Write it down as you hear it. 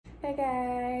Hey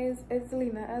guys, it's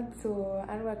TheLinaAdore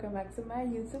and welcome back to my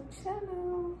YouTube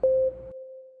channel.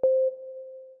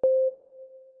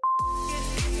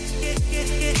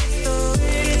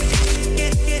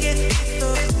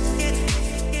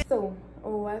 So,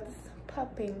 what's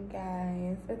popping,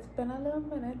 guys? It's been a little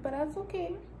minute, but that's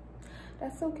okay.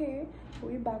 That's okay.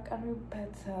 We're back and we're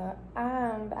better.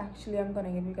 And actually, I'm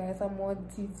gonna give you guys some more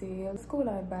detailed school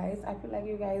advice. I feel like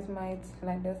you guys might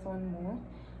like this one more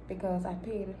because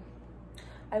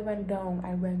I went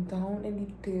down in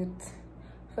the dirt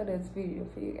for this video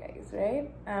for you guys, right?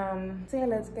 So yeah,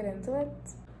 let's get into it.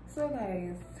 So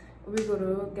guys, we're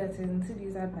gonna get into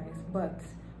these advice, but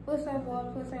first thing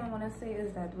I want to say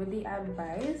is that with the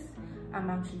advice, I'm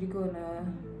actually gonna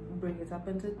break it up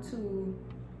into two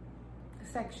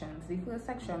sections. The first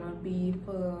section would be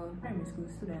for primary school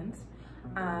students,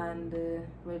 and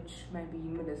which might be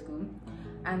middle school,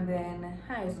 and then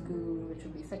high school, which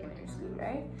would be secondary school,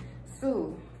 right?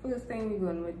 So first thing, we're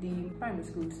going with the primary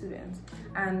school students,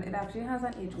 and it actually has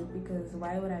an age group because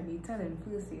why would I be telling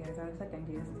first years and second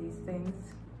years these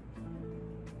things?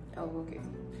 Oh, okay.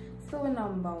 So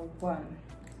number one,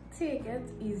 take it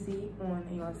easy on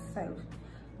yourself.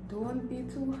 Don't be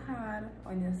too hard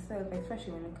on yourself,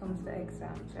 especially when it comes to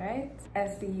exams, right?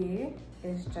 SEA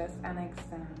is just an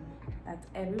exam that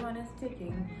everyone is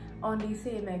taking on the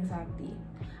same exact day.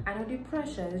 I know the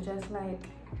pressure is just like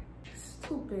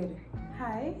stupid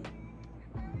high,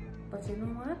 but you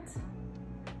know what?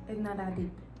 It's not that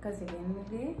deep, because at the end of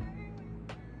the day,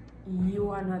 you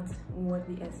are not what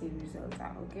the SEA results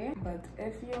are, okay? But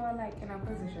if you are like in a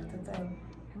position to tell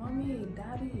mommy,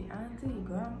 daddy, auntie,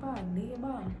 grandpa,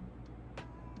 neighbor,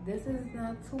 this is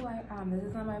not who I am, this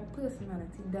is not my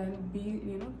personality, then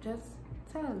just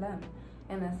tell them.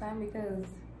 Understand? Because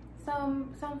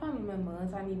some family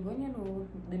members, and even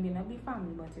they may not be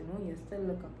family, but you still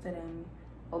look up to them,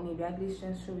 or maybe at least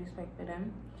just show respect to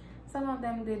them. Some of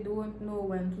them, they don't know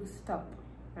when to stop,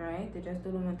 right? They just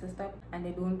don't know when to stop, and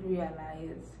they don't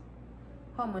realize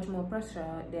how much more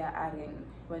pressure they are adding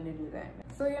when they do that.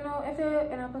 So if you're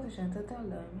in a position to tell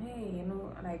them, hey,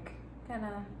 like kind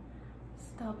of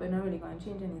stop, and not really going to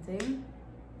change anything,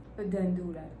 but then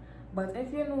do that. But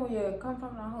if you come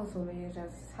from a household where you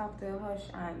just have to hush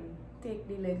and take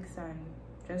the licks and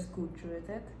just go through with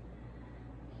it,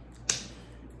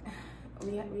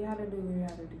 we had to do what we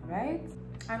had to do, right?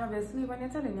 And obviously, when you're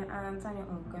telling your aunts and your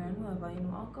uncle and whoever,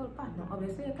 uncle, partner,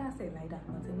 obviously you can't say it like that,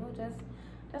 but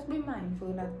just be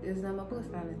mindful that it's not my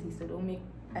personality, so don't make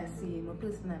SEA my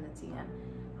personality. And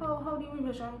how the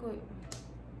revision go?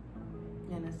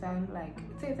 You understand? Like,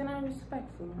 say it in a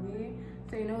respectful way.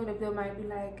 So if they might be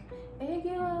like, hey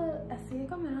girl, SEA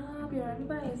coming up, you're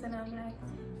everybody's, and I'm like,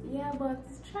 yeah, but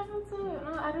try not to,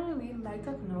 I don't really like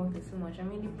talking about this so much. I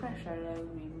mean, the pressure that I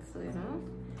real, so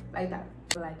like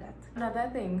that. Another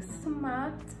thing,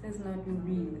 smart is not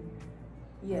real.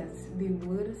 Yes, the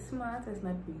word smart is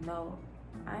not real. Now,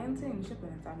 I ain't saying shipping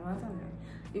it, I know what I'm saying.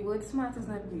 The word smart is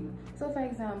not real. So for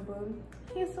example,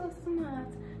 he's so smart,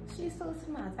 she's so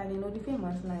smart, and the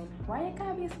famous line, why you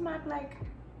can't be smart like?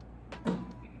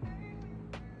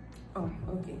 Oh,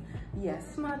 okay.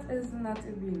 Yes, smart is not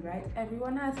real, right?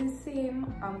 Everyone has the same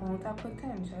amount of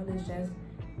potential. It's just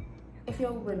if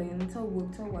you're willing to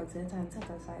work towards it and set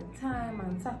aside time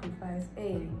and sacrifice.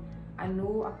 Hey, I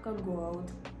know I could go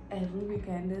out every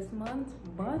weekend this month,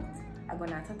 but I'm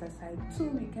gonna set aside 2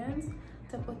 weekends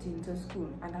to put into school,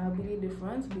 and that'll be the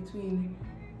difference between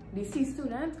the C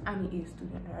student and the A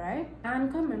student, alright?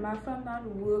 And coming back from that,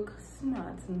 work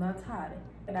smart, not hard.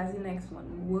 That's the next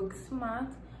one. Work smart,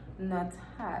 not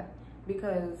hard,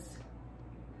 because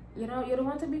you don't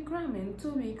want to be cramming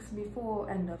 2 weeks before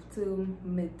end of term,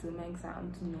 midterm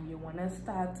exams. You want to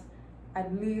start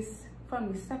at least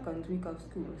from the second week of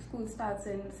school. School starts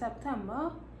in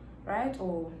September, right,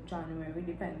 or January,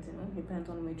 depends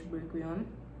on which break we're on,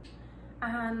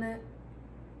 and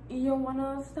you want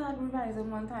to start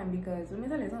revising one time, because let me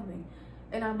tell you something,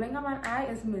 in a blink of an eye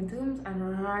is midterms,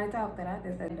 and right after that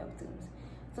is end of terms.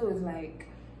 So it's like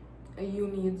you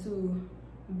need to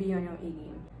be on your A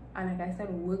game. And like I said,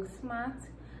 work smart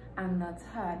and not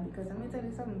hard, because let me tell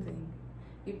you something,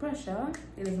 the pressure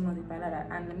is multiplied like that.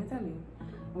 And let me tell you,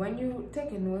 when you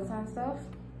take notes and stuff,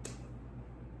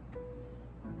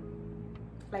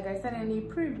 like I said in the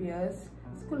previous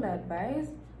school advice,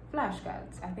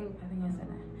 flashcards, I think I said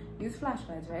that, use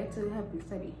flashcards, right, to help you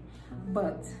study.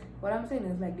 But what I'm saying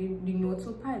is, like, the notes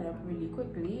will pile up really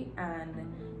quickly,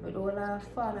 and with all the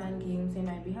fun and games you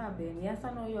might be having, yes,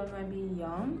 I know you all might be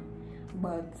young,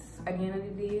 but at the end of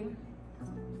the day,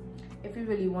 if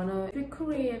you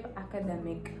crave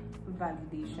academic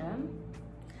validation,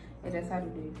 I just had to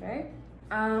do it, right?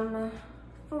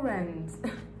 Friends.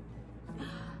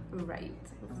 Right,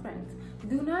 friends.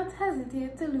 Do not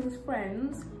hesitate to lose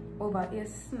friends over a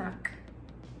snack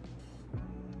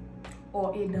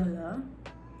or $1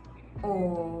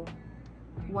 or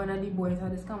one of the boys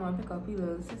had just come and pick up his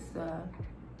little sister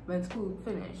when school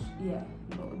finished. Yeah,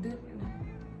 no,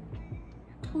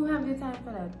 who have the time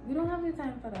for that? We don't have the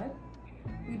time for that.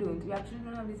 We don't. We actually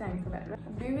don't have the time for that.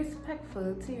 Right? Be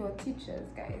respectful to your teachers,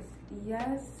 guys.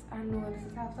 Yes, I know this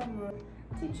is have some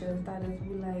teachers that is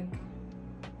be like,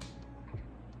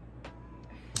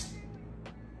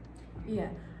 yeah,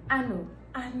 I know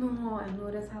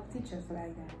there's have teachers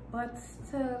like that, but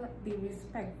still be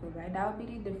respectful, right? That would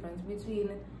be the difference between,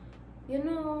 you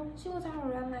know, she was a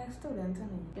real nice student,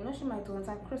 you know, she might want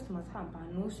a Christmas hamper.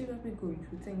 No, she will be going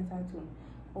through things at home.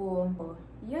 But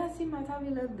yes, he might have a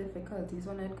little difficulties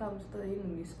when it comes to, you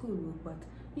know, the schoolwork, but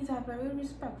he's a very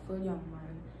respectful young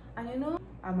man. And you know,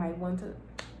 I might want to,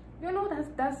 you know,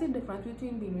 that's the difference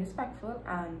between being respectful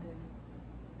and,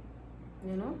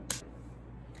 you know.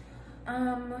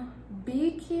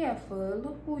 Be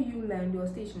careful who you lend your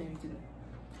stationery to.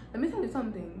 Let me tell you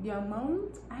something. The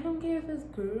amount, I don't care if it's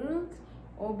girls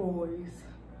or boys,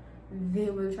 they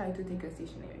will try to take your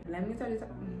stationery. Let me tell you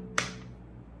something.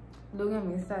 Don't get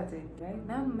me started, right?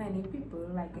 Not many people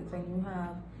like it when you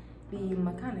have the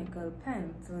mechanical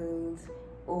pencils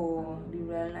or the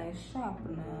real nice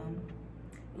sharpener.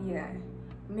 Yeah,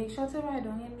 make sure to write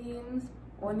down your names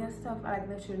on your stuff, like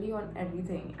literally on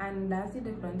everything. And that's the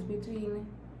difference between,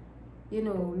 you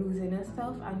know, losing your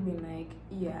stuff and being like,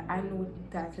 yeah, I know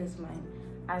that is mine.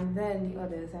 And then the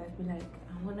others I'd be like,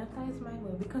 I wonder if that is mine.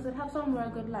 Well, because it have some real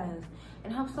good liars,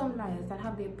 and have some liars that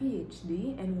have their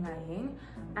PhD in lying.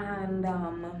 And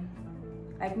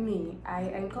like me, I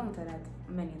encountered that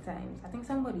many times. I think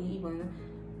somebody even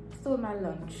stole my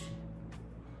lunch.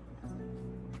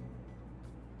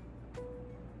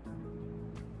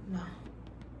 No.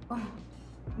 Oh,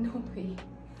 no way.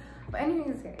 But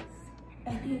anyways, guys,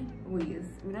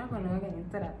 we're not gonna get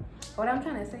into that. What I'm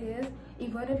trying to say is, if you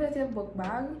put your book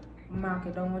bag, mark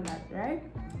it down on that, right?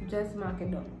 Just mark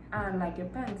it down. And like your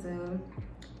pencil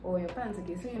or your pencil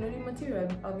case, so you know the material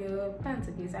of your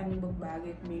pencil case and your book bag,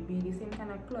 it may be the same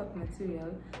kind of cloth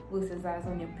material, versus as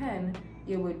on your pen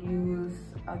you would use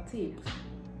a tape.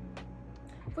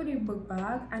 For the book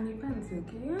bag and your pencil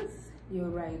case, you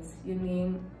write your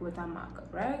name with a marker,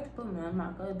 right? Permanent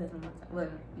marker, it doesn't matter.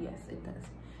 Well, yes, it does,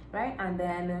 right? And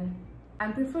then,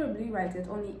 and preferably write it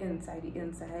on the inside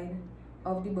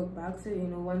of the book bag. So you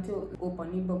know, once you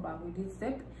open the book bag with the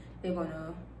zip, they're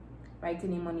gonna write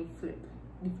your name on the flip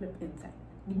inside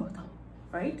the bottom,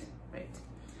 right?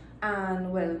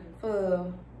 And well,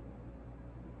 for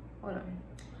hold on,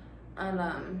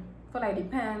 and for like the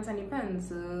pens and the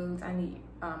pencils and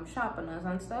the sharpeners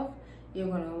and stuff, you're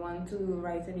gonna want to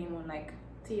write your name on like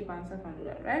tape and stuff and do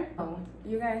that, right? Oh,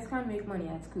 you guys can't make money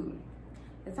at school.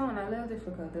 It sounds a little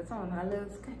difficult, it sounds a little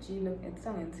sketchy, look, it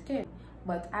sounds scary.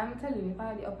 But I'm telling you, if I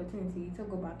had the opportunity to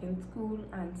go back in school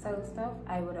and sell stuff,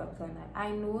 I would have done that.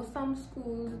 I know some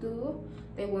schools do,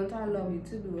 they won't allow you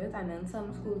to do it, and then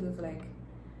some schools is like,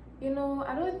 you know,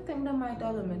 I don't think they might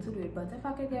allow me to do it, but if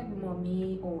I could get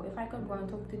money, or if I could go and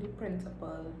talk to the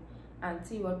principal and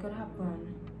see what could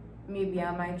happen, maybe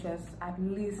I might just at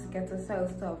least get to sell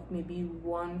stuff maybe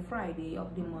one Friday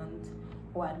of the month,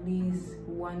 or at least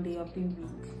one day of the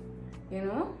week, you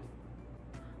know?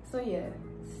 So yeah,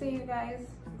 see you guys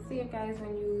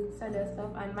when you sell your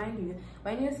stuff. And mind you,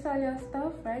 when you sell your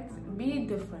stuff, right, be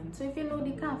different. So if you know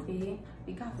the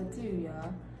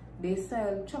cafeteria, they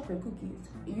sell chocolate cookies,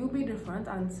 you be different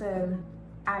and sell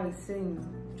icing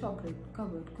chocolate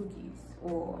covered cookies,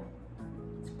 or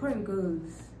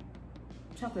sprinkles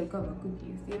chocolate covered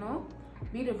cookies, you know?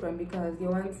 Be different, because you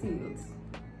want sales.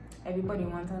 Everybody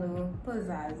wants a little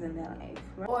pizzazz in their life,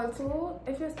 right? Also,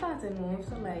 if you're starting off,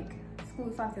 so like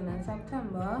school starting in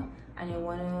September and you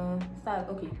wanna start,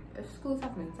 okay, if school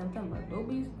starting in September, don't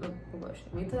be rush.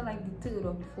 Wait till like the 3rd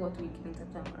or the 4th week in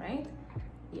September, right?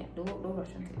 Yeah, don't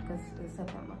rush into it because it's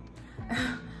September.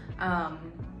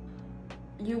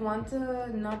 You want to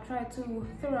not try to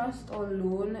thrust or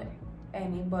loan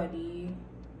anybody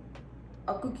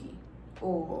a cookie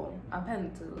or a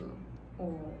pencil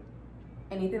or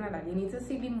anything like that. You need to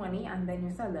see the money and then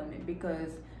you sell them,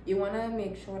 because you want to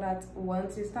make sure that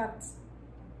once you start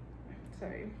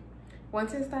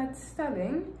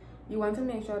selling, you want to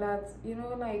make sure that, you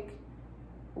know, like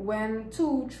when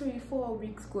 2, 3, 4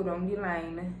 weeks go down the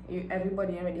line,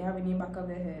 everybody already have in the back of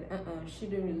their head, she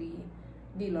didn't really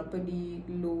deal up with the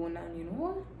loan, and you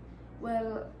know,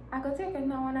 well, I could take it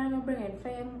now and I'm gonna bring it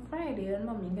Friday and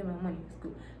mommy give me money for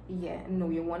school. Yeah, no,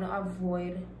 you wanna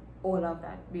avoid all of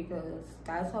that because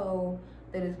that's how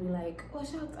they just be like, oh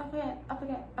shucks, I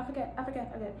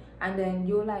forget. And then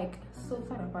you're like so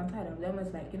fed up and tired of them.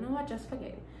 It's like, you know what, just forget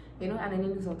it. You know, and then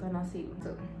you lose out on a sale.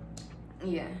 So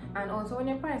yeah. And also when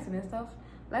you're pricing and stuff,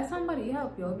 let somebody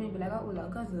help you out, maybe like a older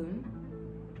cousin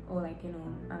or like, you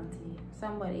know, auntie,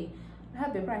 somebody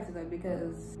help your prices out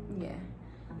because yeah.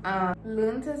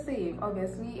 Learn to save,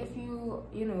 obviously, if you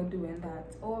know doing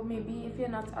that, or maybe if you're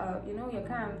not you know, you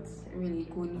can't really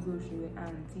go negotiate with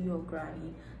auntie or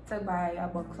granny to buy a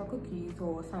box of cookies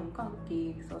or some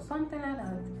cupcakes or something like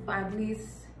that. At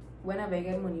least whenever you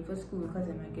get money for school, because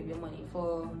they might give you money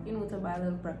for, you know, to buy a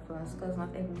little breakfast, because not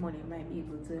every money might be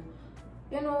able to,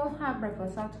 you know, have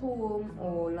breakfast at home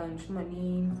or lunch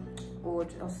money or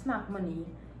snack money.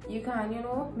 You can, you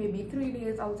know, maybe 3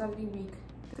 days out of the week,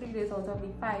 3 days out of the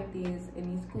 5 days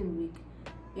in the school week,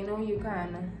 you know, you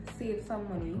can save some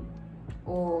money,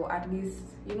 or at least,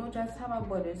 you know, just have a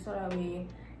budget so that way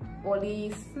all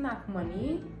the snack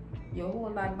money you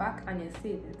hold that back and you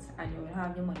save it, and you will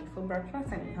have your money for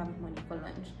breakfast and you have your money for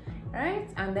lunch, right?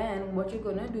 And then what you're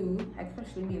gonna do,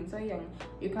 especially being so young,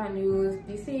 you can use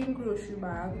the same grocery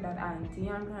bag that auntie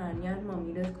and granny and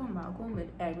mommy just come back home with.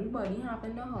 Everybody have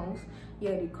in the house.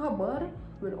 Yeah, the cupboard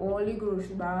with all the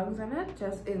grocery bags in it,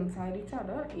 just inside each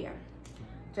other. Yeah,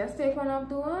 just take one of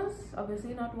those,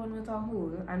 obviously not one with a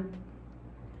hole, and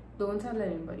don't tell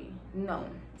anybody. No,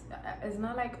 it's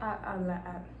not like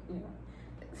you know,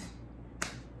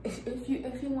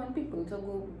 if you want people to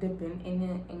go dipping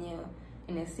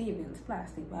in a savings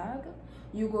plastic bag,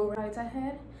 you go right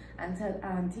ahead and tell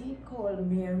auntie, call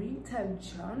Mary, tell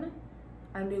John,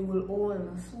 and they will all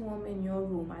swarm in your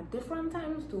room at different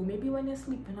times too, maybe when you're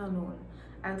sleeping and all,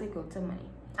 and take out the money.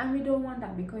 And we don't want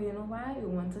that, because you know why? We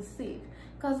want to save.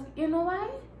 Because you know why?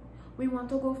 We want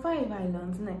to go 5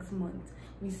 Islands next month.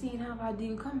 We see it have a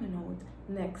deal coming out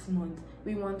next month.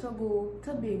 We want to go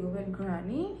to Tobago with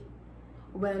Granny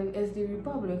when it's the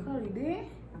Republic holiday.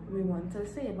 We want to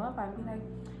save up and be like,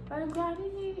 well,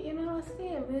 Granny, you know,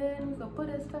 saving, so put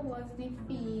it towards the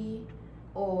fee.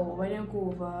 Or when you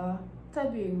go over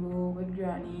Tobago with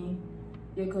Granny,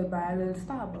 you could buy a little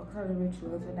Starbucks or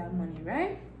rituals with that money,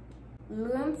 right?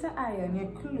 Learn to iron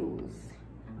your clothes.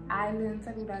 I learned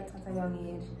to do that at a young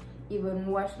age. Even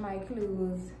wash my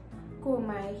clothes, comb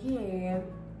my hair,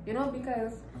 you know,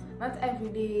 because not every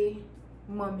day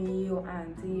mommy or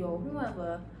auntie or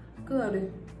whoever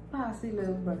could pass the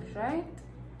little brush, right?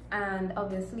 And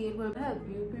obviously it will help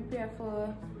you prepare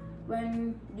for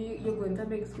when you're going to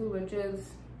big school, which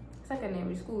is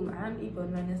secondary school, and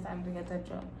even when it's time to get a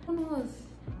job. Who knows,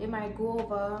 you might go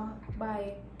over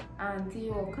by auntie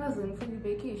or cousin for the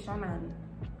vacation, and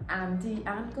auntie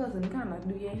and cousin cannot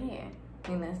do your hair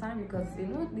in this time because you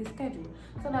know the schedule.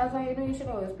 So that's why, you know, you should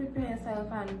always prepare yourself,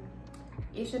 and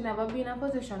you should never be in a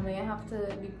position where you have to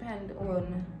depend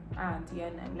on auntie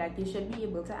and them. Like, you should be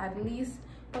able to at least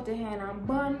put your hair in a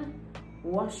bun,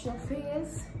 wash your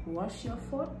face, wash your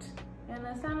foot, you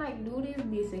understand? Like, do these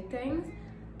basic things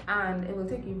and it will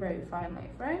take you very far in life,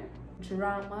 right?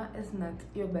 Drama is not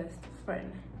your best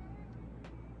friend.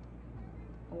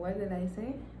 What did I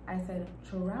say? I said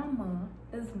drama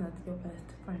is not your best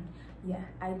friend. Yeah,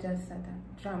 I just said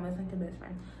that. Drama is not your best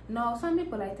friend. Now, some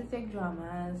people like to take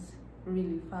drama as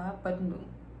really far, but no.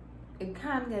 It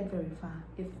can get very far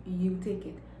if you take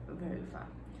it very far.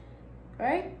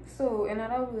 Right? So, in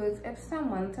other words, if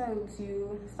someone tells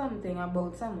you something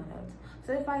about someone else,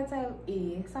 so if I tell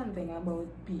A something about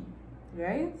B,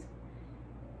 right?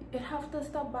 It has to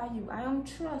stop by you. I am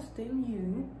trusting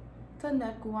you to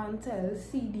not go and tell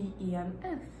C, D, E, and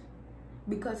F.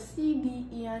 Because C, D,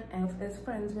 E, and F is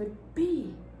friends with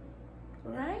B.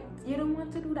 Right? You don't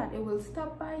want to do that. It will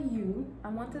stop by you,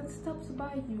 and once it stops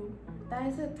by you, that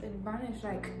is it. It vanishes.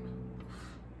 Like,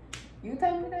 you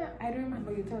tell me that? I don't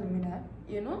remember you telling me that.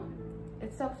 You know?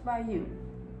 It stops by you.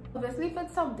 Obviously, if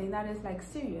it's something that is like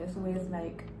serious, where it's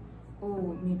like,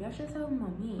 oh, maybe I should tell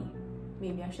mommy,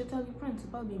 maybe I should tell the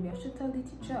principal, maybe I should tell the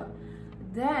teacher,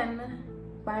 then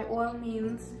by all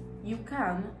means you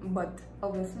can. But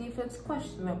obviously, if it's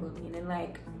questionable, meaning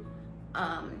like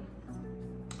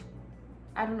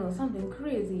I don't know, something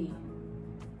crazy,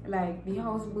 like the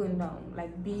house burned down,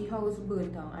 like B house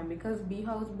burned down, and because B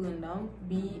house burned down,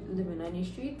 B living on the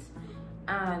streets,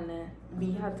 and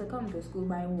B had to come to school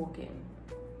by walking.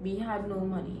 B had no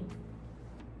money.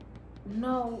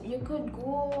 Now you could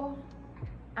go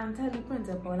and tell the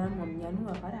principal and mommy and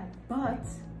whoever that, but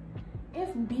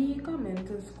if B come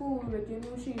into school with, you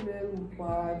know, she little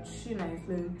watch, she nice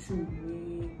little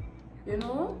jewelry, you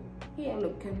know, hair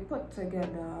looking put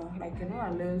together, like, you know,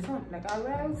 a little something, like a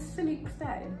real sleek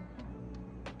style.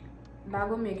 That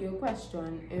will make you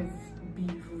question if be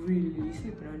really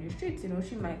sleeping on the streets. You know,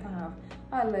 she might have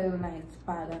a little nice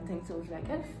bag and things. So it's like,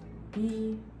 if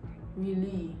be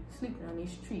really sleeping on the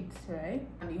streets, right?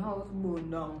 And the house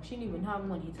burned down, she didn't even have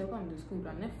money to come to school.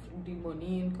 And if the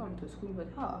money didn't come to school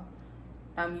with her,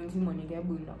 that means the money get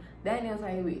burned down. Then I was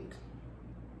like, wait,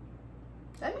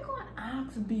 let me go and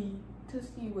ask B to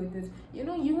see what this. You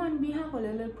know, you and B have a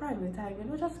little private time. You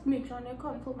know, just make sure they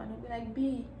come home and be like,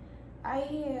 B, I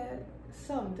hear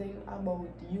something about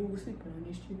you sleeping on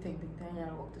the street, taking time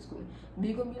and walk to school.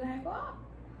 B gonna be like, oh,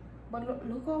 but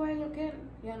look how I looking.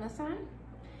 You understand?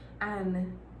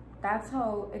 And that's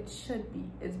how it should be.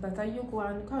 It's better you go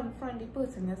and confront the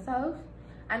person yourself,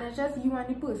 and it's just you and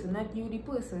the person, not you the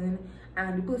person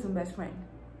and the person best friend.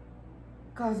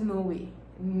 Cause no way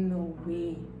we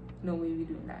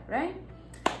doing that, right?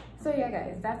 So yeah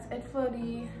guys, that's it for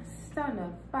the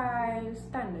standard 5,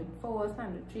 standard 4,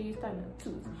 standard 3, standard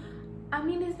 2s. I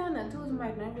mean, the standard 2s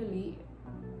might not really,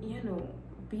 you know,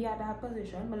 be at that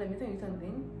position, but let me tell you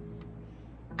something.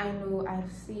 I know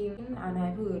I've seen and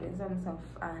I've heard some stuff,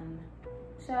 and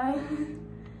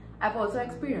I've also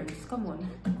experienced. Come on,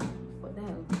 what the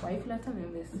hell? Why you feel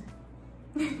telling me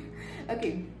this?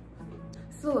 Okay,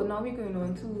 so now we're going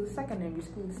on to secondary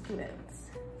school students.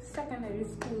 Secondary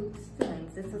school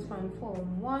students. This is from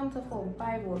Form 1 to Form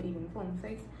 5 or even Form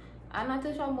 6. I'm not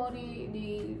too sure about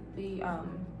the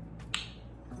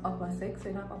upper 6.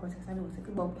 So not upper 6, I know 6,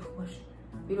 but gosh,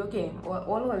 but okay,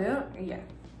 all over, yeah.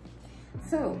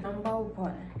 So, number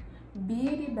 1,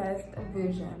 be the best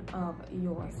version of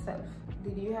yourself.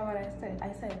 Did you hear what I said?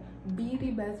 I said, be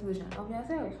the best version of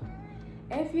yourself.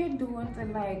 If you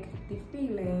don't like the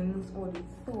feelings or the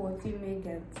thoughts you may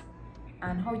get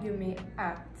and how you may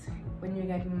act when you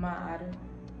get mad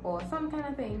or some kind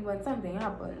of thing when something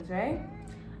happens, right?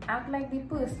 Act like the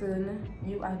person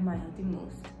you admire the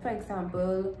most. For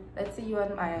example, let's say you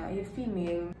admire a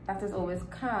female that is always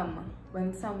calm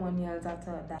when someone yells at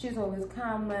her. That she's always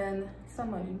calm when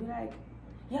somebody be like,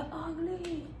 you're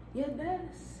ugly, you're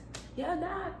this, you're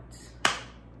that.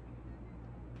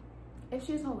 If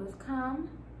she's always calm,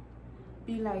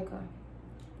 be like her.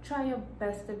 Try your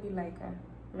best to be like her,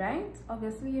 right?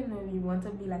 Obviously, you know, we want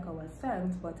to be like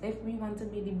ourselves, but if we want to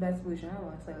be the best version of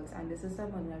ourselves, and this is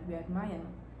someone that we admire,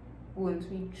 once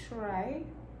we try,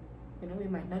 you know, we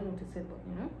might not notice it, but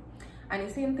you know. And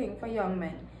the same thing for young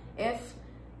men. If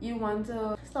you want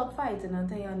to stop fighting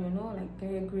and you know, like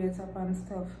get your grades up and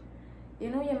stuff, you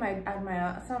know, you might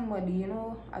admire somebody, you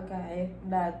know, a guy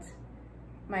that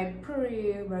might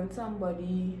pray when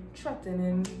somebody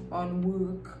threatening on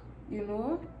work, you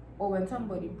know, or when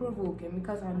somebody provoking,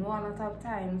 because I know a lot of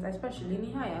times, especially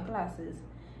in the higher classes,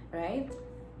 right,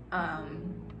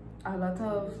 a lot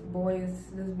of boys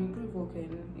just be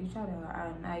provoking each other,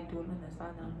 and I don't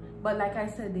understand that. But like I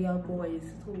said, they are boys,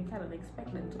 so we cannot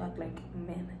expect them to act like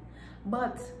men.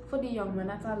 But for the young men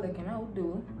that are looking out,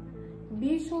 though,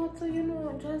 be sure to, you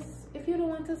know, just, if you don't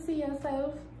want to see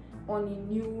yourself on the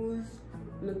news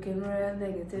looking real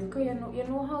negative, because you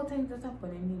know how things that happen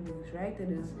in the news, right?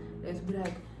 It's be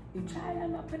like, you tried to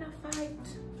end up in a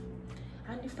fight,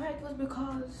 and the fight was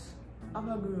because of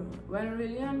a girl. When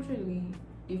really and truly,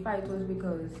 the fight was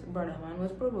because brother man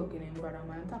was provoking him, brother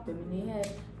man tapped him in the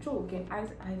head, choking.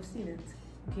 I've seen it,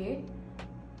 okay?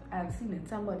 I've seen it.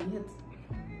 Somebody hit.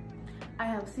 I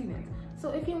have seen it. So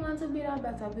if you want to be a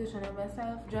better version of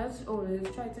yourself, just always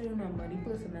try to remember the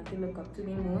person that you look up to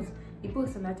the most, the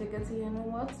person that you can say, you know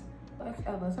what, if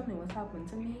ever something was happening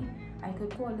to me, I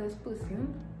could call this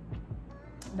person.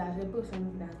 That's a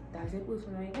person, that's a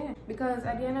person right there. Because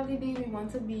at the end of the day, we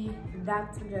want to be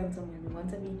that gentleman, we want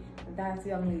to be that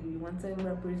young lady, we want to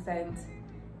represent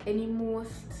any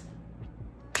most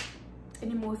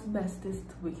bestest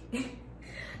way.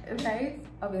 Right?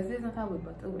 Obviously it's not a word,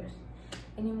 but a wish.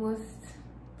 Any most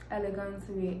elegant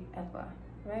way ever.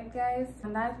 Right guys?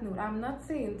 On that note, I'm not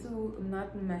saying to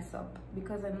not mess up,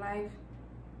 because in life,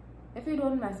 if you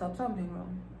don't mess up, something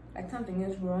wrong. Like something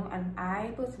is wrong, and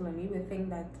I personally would think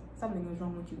that something is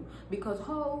wrong with you, because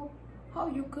how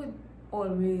you could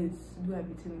always do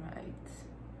everything right?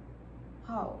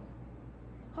 How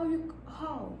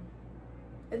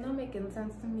it's not making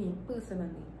sense to me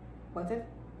personally. But if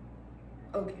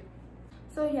okay,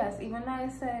 so yes, even though I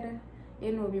said,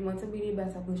 you know, we want to be the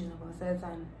best version of ourselves,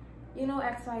 and you know,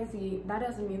 XYZ, that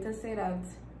doesn't mean to say that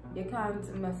you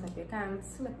can't mess up, you can't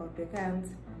slip up, you can't,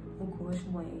 oh gosh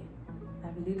boy, I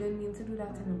really didn't mean to do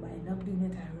that, and by not doing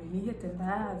it, I really hit him, but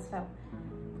I had to stop,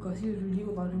 because he was really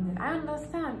overdoing it. I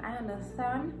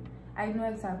understand, I know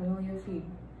exactly how you feel,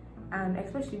 and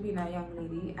especially being a young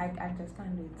lady, I just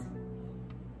can't do it.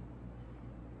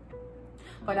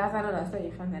 But that's another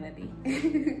story for another day.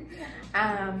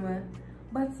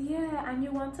 But yeah, and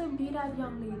you want to be that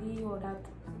young lady or that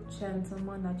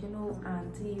gentleman that, you know,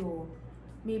 auntie, or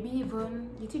maybe even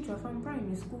your teacher from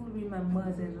primary school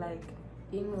remembers it, like,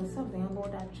 you know, something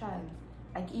about that child.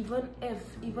 Like, even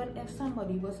if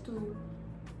somebody was to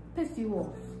piss you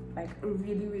off, like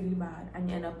really, really bad, and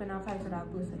you end up in a fight with that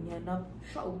person, you end up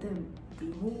shouting, the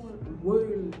whole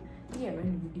world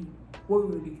hearing you, the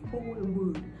whole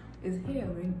world is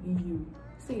hearing you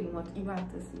saying what you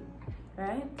have to say,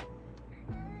 right?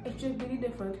 It should be the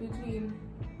difference between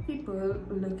people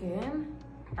looking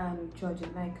and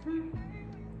judging, like,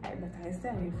 but I stay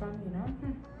away from, you know,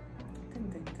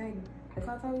 think. Look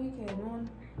at how you came on,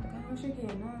 look at how she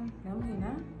came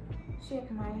on,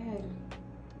 shake my head.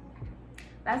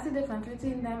 That's the difference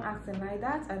between them acting like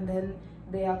that and then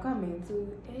they are coming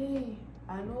to, hey,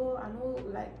 I know,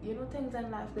 like, you know, things in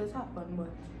life does happen, but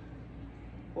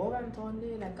over and on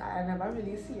day, like, I never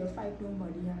really see you fight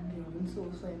nobody and so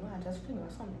you know, I just feel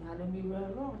like something had to be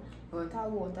real wrong. You want to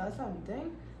water or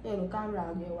something, you look and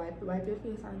rag, you wipe your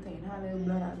face and thing, have a little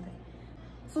blood and thing.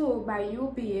 So by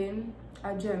you being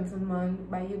a gentleman,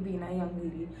 by you being a young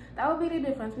lady, that would be the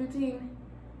difference between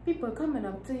people coming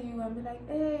up to you and be like,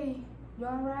 hey, you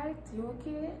alright? You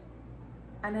okay?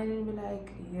 And then you'll be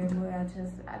like, yeah, boy, I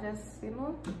just, you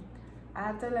know, I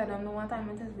had to let them know one time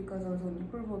it is because I was only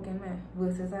provoking me,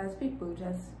 versus as people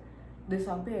just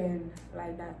disappearing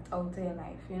like that out of your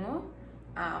life, you know?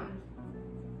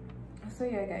 So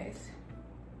yeah, guys,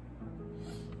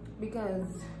 because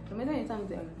let me tell you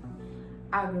something,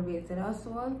 aggravated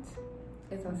assault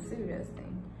is a serious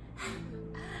thing.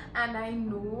 And I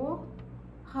know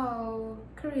how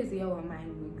crazy our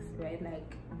mind works, right?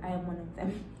 Like, I am one of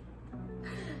them.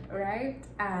 Right?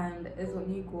 And it's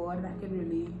only God that can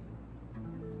really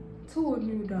tone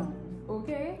you down,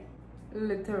 okay?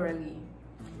 Literally.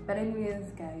 But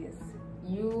anyways, guys,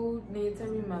 you need to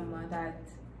remember that,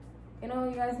 you know,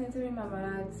 you guys need to remember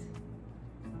that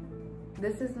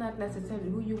this is not necessarily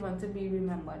who you want to be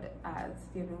remembered as.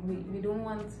 You know, we don't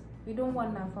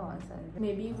want that for ourselves.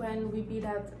 Maybe when we be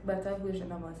that better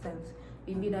version of ourselves,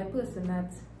 we be that person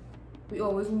that we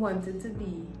always wanted to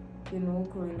be, you know,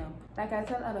 growing up. Like I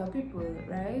tell other people,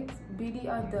 right? Be the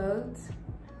adult,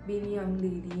 be the young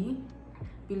lady,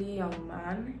 be the young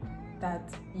man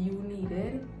that you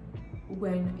needed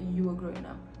when you were growing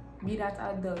up. Be that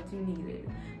adult you needed.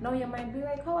 Now you might be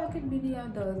like, oh, I could be the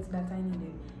adult that I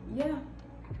needed.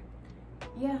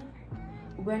 Yeah.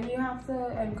 When you have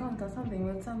to encounter something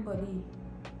with somebody,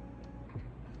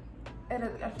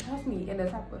 trust me, it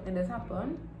does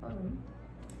happen.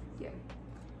 Yeah,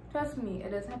 trust me,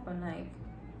 it does happen. Like,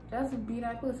 just be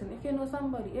that person. If you know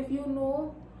somebody, if you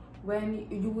know when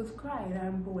you was crying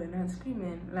and bawling and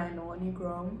screaming, lying on the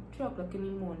ground, 3 o'clock in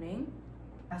the morning,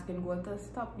 asking God to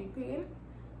stop the pain,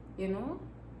 you know,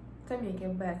 to make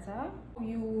it better,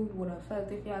 you would have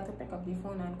felt if you had to pick up the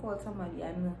phone and call somebody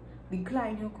and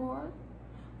decline your call.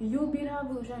 You be that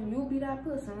version, you be that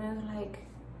person that's like,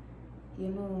 you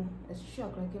know, it's 3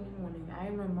 o'clock in the morning. I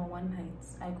remember one night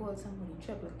I called somebody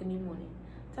 3 o'clock in the morning,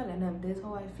 telling them this is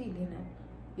how I feel in it,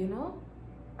 you know,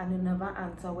 and they never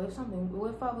answer. If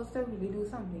I was to really do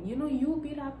something, you know, you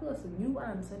be that person, you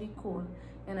answer the call.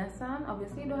 You understand?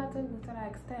 Obviously you don't have to go to that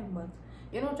extent, but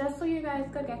you know, just so you guys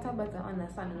could get a better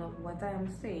understanding of what I am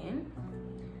saying.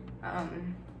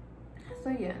 So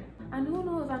yeah, and who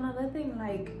knows, another thing,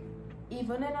 like,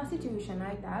 even in a situation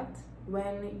like that,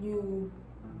 when you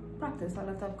practice a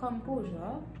lot of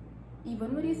composure,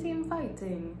 even with the same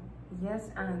fighting, yes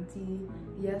auntie,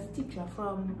 yes teacher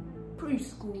from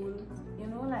preschool, you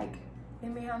know, like, they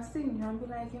may have seen you and be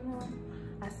like, you know,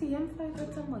 I see him fight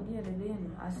with somebody the other day, you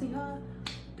know, I see her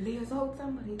blaze out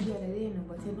somebody the other day, you know,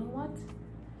 but you know what?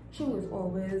 She was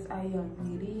always a young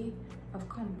lady of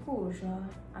composure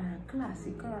and a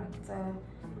classy character,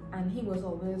 and he was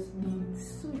always the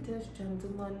sweetest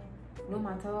gentleman. No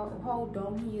matter how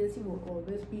down he is, he will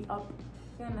always be up.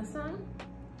 You understand?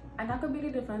 And that could be the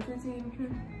difference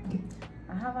between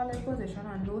I have a little position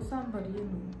and know somebody, you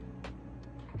know,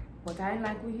 but I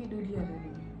like what he do the other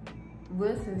day,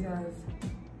 versus as,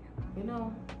 you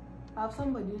know, I have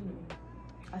somebody, you know,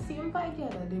 I see him fight the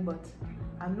other day, but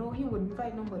I know he wouldn't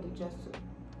fight nobody just so.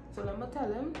 So let me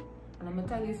tell him, and I'm gonna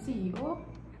tell your CEO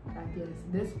that yes,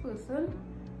 this person,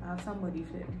 I have somebody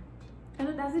for him.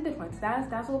 And that's the difference.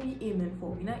 That's what we aiming for.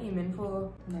 We're not aiming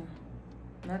for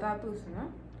not that person, huh?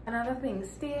 Another thing,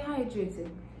 stay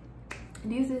hydrated.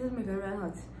 These days is making real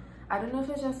hot. I don't know if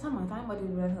it's just summertime, but it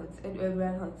will hurt. It will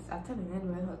hurt. I tell you, it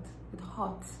will hurt. It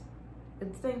hot.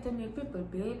 It's going to make people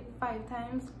pay 5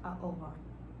 times an hour.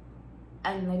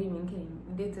 I'm not even kidding.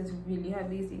 This is really hard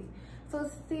these days. So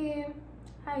stay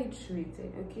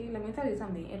hydrated, okay? Let me tell you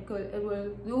something. It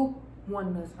will do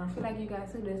wonders. I feel like you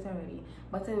guys do this already,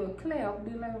 but it will clear up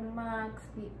the little marks,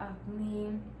 the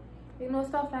acne, you know,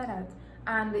 stuff like that.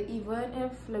 And even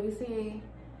if, let me say,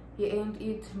 you ain't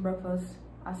eat breakfast,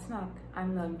 a snack,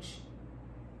 and lunch,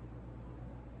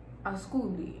 a school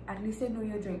day, at least you know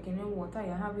you're drinking your water,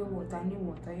 you have your water and your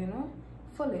water, you know,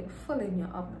 filling you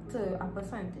up to a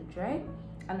percentage, right?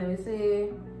 And let me say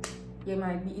you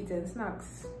might be eating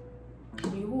snacks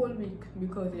the whole week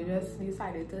because you just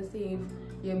decided to save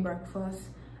your breakfast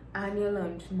and your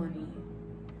lunch money.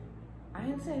 I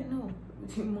ain't saying no.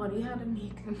 Money how to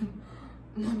make.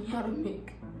 Money how to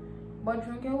make. But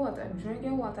drink your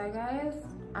water, guys,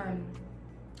 and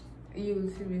you will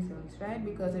see results, right?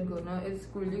 Because it's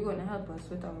really gonna help us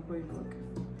with our brain work.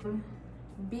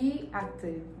 Be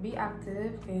active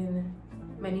in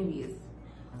many ways.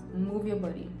 Move your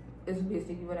body is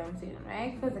basically what I'm saying,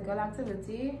 right? Physical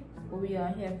activity, we are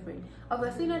here for it.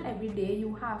 Obviously not every day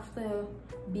you have to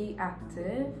be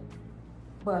active,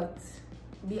 but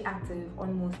be active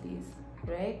on most days,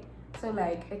 right? So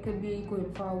like it could be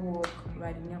going for a walk,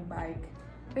 riding your bike,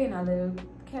 playing a little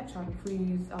catch and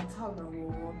freeze, a tug of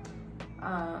war,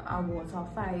 a water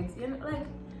fight, you know, like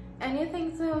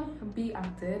anything to be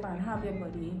active and have your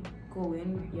body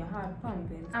going, your heart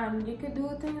pumping. And you could do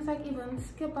things like even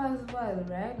skip as well,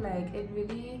 right? Like it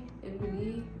really,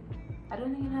 I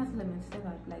don't think it has limits to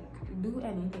that. Like do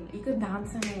anything. You could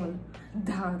dance and all.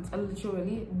 Dance,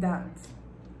 literally dance.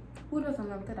 Who doesn't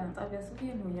love to dance? Obviously,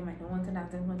 you know you might not want to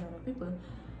dance in front of other people,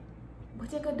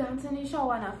 but you could dance in the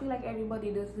shower, and I feel like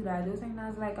everybody does do that. I don't think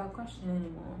that's like a question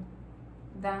anymore.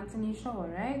 Dance in the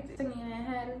shower, right? Sing in your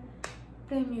head,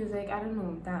 play music, I don't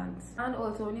know, dance. And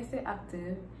also when you say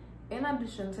active, in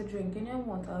addition to drinking your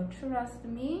water, trust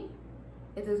me,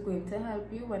 it is going to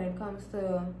help you when it comes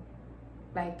to,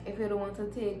 like, if you don't want to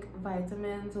take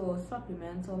vitamins or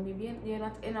supplements, or maybe you're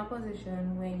not in a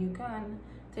position where you can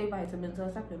take vitamins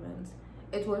or supplements,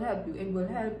 it will help you. It will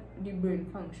help the brain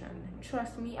function.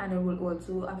 Trust me. And it will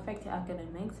also affect your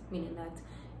academics, meaning that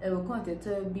it will cause you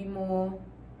to be more,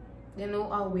 you know,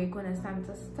 awake when it's time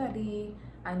to study.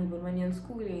 And even when you're in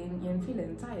school and you're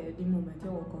feeling tired, the moment you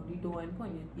walk out the door and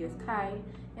point your sky,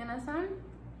 you understand?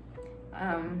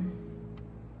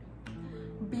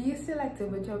 Be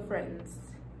selective with your friends.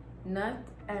 Not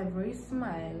every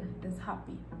smile is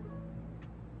happy.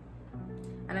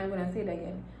 And I'm gonna say it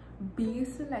again. Be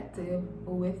selective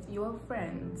with your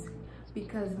friends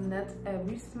because not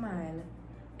every smile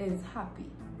is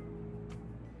happy.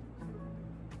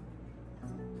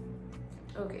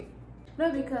 Okay. No,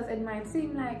 because it might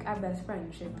seem like a best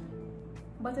friendship,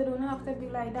 but it don't have to be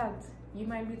like that. You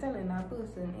might be telling that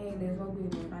person, hey, there's what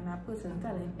going on, and that person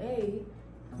telling, hey,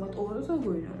 what also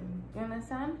going on. You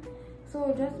understand?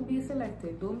 So just be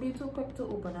selective. Don't be too quick to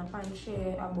open up and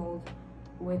share about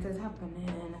what is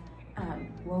happening and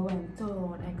what went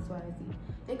on, XYZ.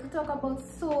 They could talk about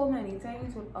so many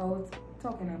things without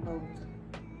talking about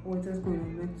what is going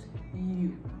on with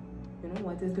you. You know,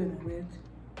 what is going on with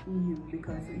you,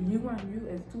 because you and you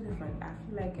is two different. I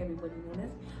feel like everybody knows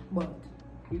this, but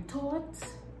you thought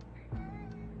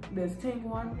this thing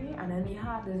one way and then the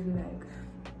heart is like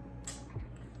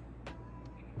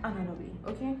another way.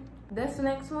 Okay, this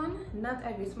next one, not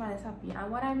every smile is happy.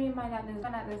 And what I mean by that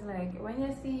is like when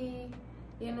you see,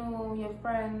 you know, your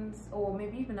friends or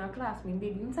maybe even a classmate,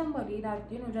 maybe even somebody that,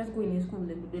 you know, just going to school,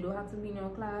 they don't have to be in your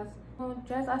class, or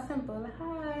just a simple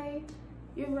hi,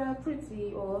 you're very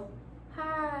pretty, or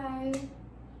hi,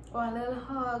 or a little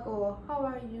hug, or how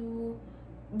are you.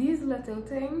 These little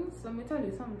things, let me tell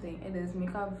you something, it does make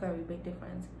a very big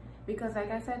difference. Because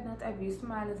like I said, not every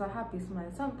smile is a happy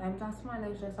smile. Sometimes a smile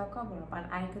is just a cover up, and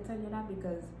I can tell you that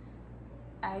because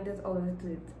I just always do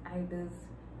it. I just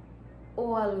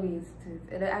always do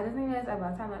it. I don't think there's ever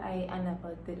a time that I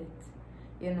never did it.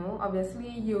 You know, obviously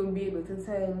you'll be able to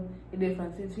tell the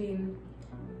difference between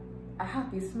a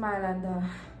happy smile and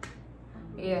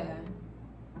yeah.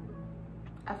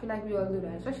 I feel like we all do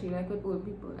that, especially like with old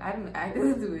people. I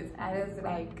just do it. I just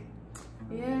like,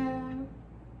 yeah.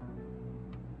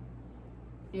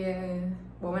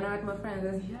 But when I'm with my friends,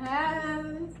 it's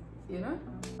yes, you know.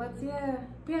 But yeah,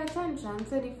 pay attention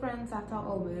to the friends that are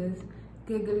always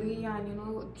giggly and, you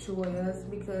know, joyous,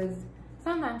 because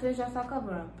sometimes it's just a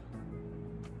cover up.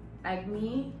 Like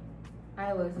me,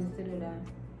 I always used to do that.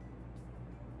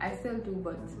 I still do,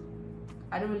 but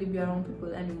I don't really be around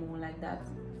people anymore like that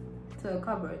to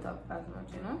cover it up as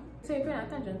much, you know. So if you're paying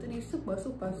attention to these super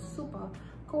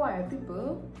quiet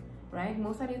people, right,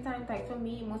 most of the time, like for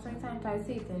me, most of the time I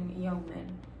see it in young men,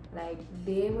 like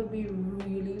they would be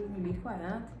really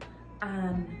quiet,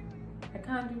 and I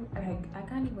can't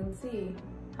even say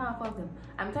half of them.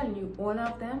 I'm telling you, all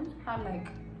of them have like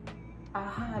a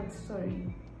hard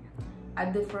story, a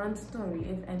different story,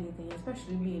 if anything,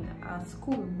 especially being a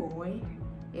schoolboy,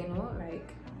 you know,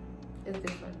 like it's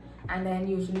different. And then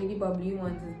usually the bubbly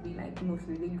ones is be like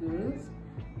mostly the girls,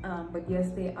 but yes,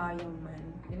 they are young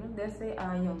men, you know, yes, they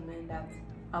are young men that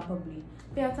are bubbly.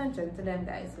 Pay attention to them,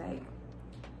 guys. Like,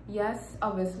 yes,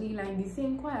 obviously, like the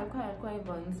same quiet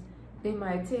ones, they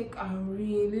might take a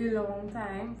really long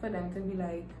time for them to be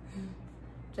like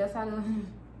just a little.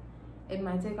 It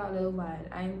might take a little while.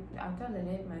 I'm telling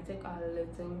you, it might take a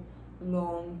little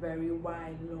long, very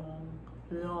while,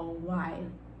 long while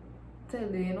till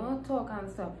they, you know, talk and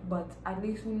stuff. But at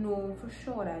least we know for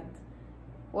sure that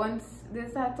once they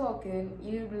start talking,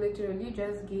 you literally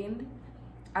just gained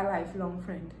a lifelong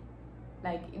friend.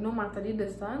 Like, no matter the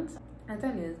distance, I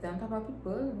tell you, it's the type of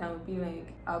people that would be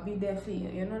like, I'll be there for you,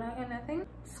 you know, that kind of thing.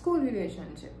 School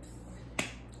relationships,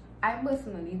 I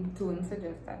personally don't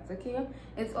suggest that, okay?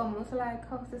 It's almost like,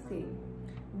 how to say,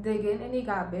 digging any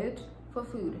garbage for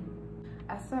food.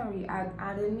 Sorry,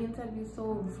 I didn't mean to be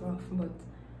so rough, but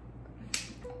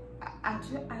I'm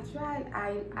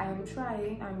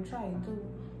trying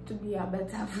to be a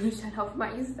better version of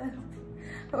myself,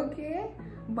 okay?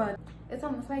 But it's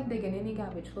almost like digging any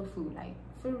garbage for food, like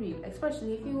for real,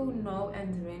 especially if you now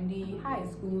entering the high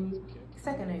school,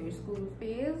 secondary school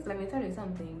phase. Let me tell you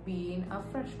something, being a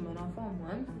freshman or form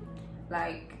 1,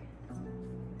 like,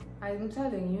 I'm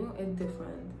telling you, it's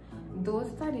different. Those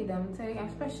study them telling,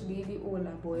 especially the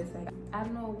older boys, like, I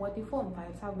don't know what the form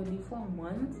 5s have with the form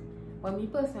 1s, but me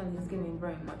personally is giving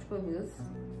very much purpose.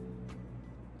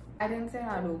 I didn't say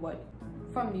I do, but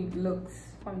from the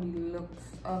looks of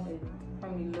it, I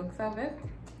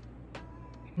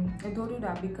don't do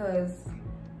that, because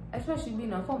especially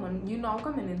being a form 1, you know,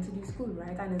 coming into the school,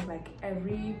 right, and it's like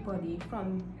everybody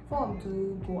from form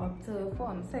 2 go up to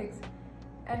form 6,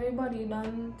 everybody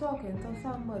done talking to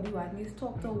somebody, who at least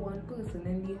talk to one person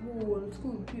in the whole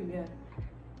school period,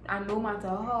 and no matter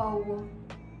how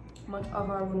much of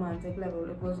a romantic level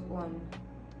it was on,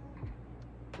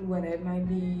 whether it might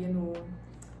be, you know,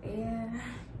 yeah,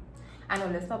 I know,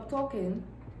 let's stop talking,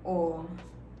 or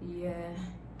yeah,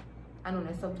 I know,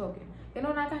 let's stop talking, you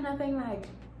know, that kind of thing. Like,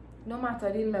 no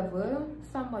matter the level,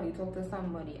 somebody talk to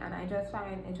somebody, and I just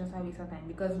find it's just a waste of time,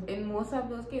 because in most of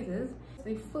those cases,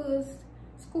 the first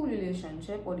school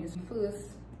relationship, or the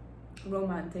first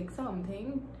romantic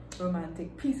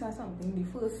piece or something, the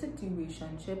first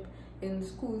situationship in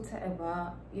school to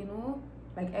ever, you know,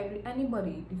 like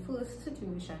anybody, the first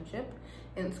situationship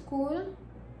in school,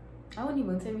 I wouldn't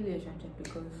even say relationship,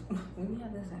 because when you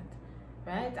have this that,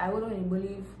 right, I would only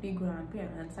believe the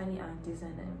grandparents and the aunties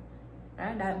and them,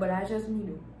 right? But that's just me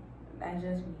though, that's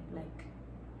just me. Like,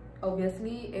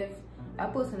 obviously, if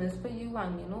that person is for you,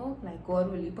 and you know, like,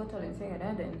 God really put all it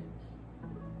together, then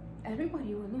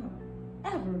everybody will know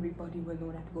that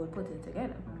God put it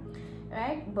together,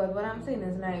 right? But what I'm saying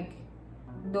is, like,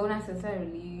 don't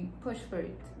necessarily push for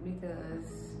it, because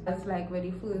that's like where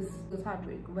the first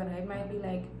heartbreak. But it might be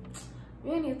like,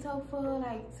 we only talk for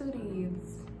like 2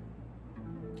 days,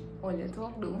 all you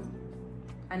talk though,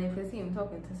 and if you see him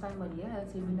talking to somebody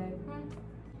else, you'll be like,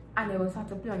 and it will start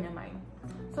to play on your mind.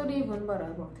 So don't even bother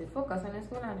about it. Focus on the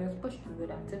school and just push through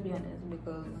that, to be honest,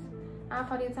 because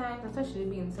half of the time, especially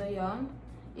being so young,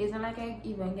 it's not like I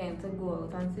even getting to go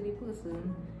out and see the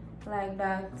person like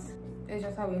that. It's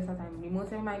just a waste of time. The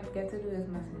most I might get to do is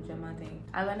message them, I think.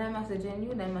 And when I'm messaging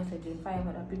you, then messaging 5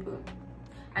 other people.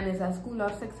 And it's a school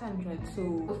of 600,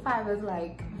 so 5 is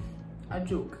like a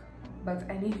joke. But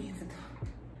anyways,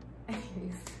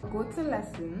 go to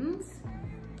lessons.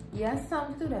 Yes,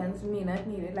 some students may not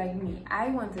need it, like me. I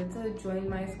wanted to join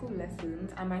my school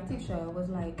lessons, and my teacher was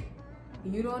like,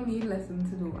 you don't need lessons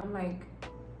to do. I'm like,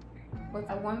 but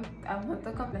I want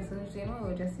to come lessons, you know,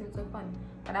 it just seems so fun.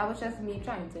 But that was just me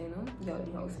trying to, you know, get out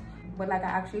the house. But like, I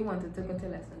actually wanted to go to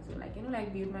lessons, so like, you know,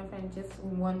 like, be with my friend just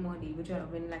one more day, which would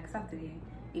have been like Saturday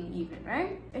in the evening,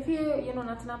 right? If you know,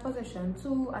 not in a position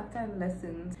to attend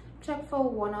lessons, check for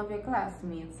one of your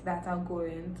classmates that are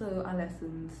going to a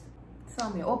lessons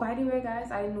somewhere. Oh, by the way,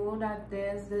 guys, I know that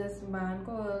there's this man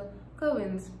called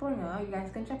Kevin Springer. You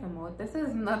guys can check him out. This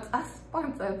is not a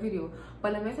sponsored video,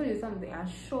 but let me tell you something. I'm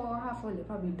sure half of you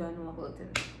probably don't know about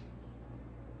it.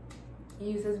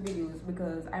 He uses videos,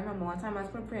 because I remember one time I was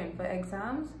preparing for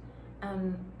exams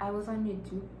and I was on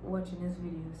YouTube watching his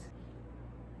videos.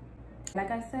 Like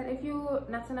I said, if you're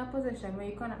not in a position where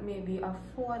you cannot maybe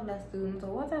afford lessons or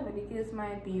whatever the case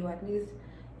might be, or at least,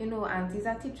 you know, auntie's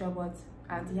a teacher, but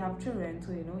auntie have children,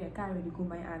 so you know, you can't really go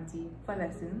by auntie for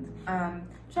lessons.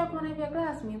 Check one of your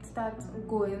classmates start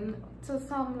going to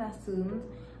some lessons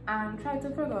and try to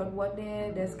figure out what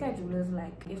their schedule is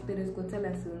like. If they just go to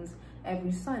lessons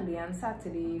every Sunday and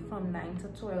Saturday from 9 to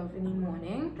 12 in the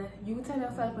morning, you tell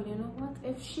yourself, well, you know what,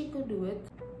 if she could do it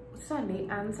Sunday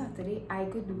and Saturday, I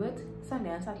could do it Sunday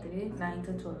and Saturday 9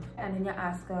 to 12. And then you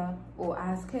ask her or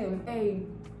ask him, hey,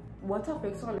 what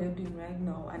topics are you doing right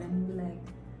now? And then you'll be like,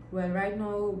 well, right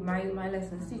now my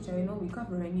lessons teacher, you know, we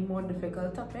cover any more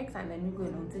difficult topics and then we're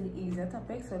going on to the easier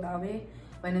topics, so that way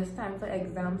when it's time for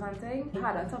exams and things,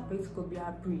 harder topics could be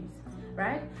a breeze,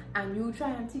 right? And you try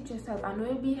and teach yourself. I know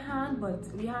it'll be hard, but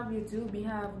we have YouTube, we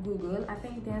have Google. I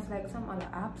think there's like some other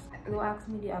apps. Don't ask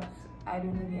me the apps. I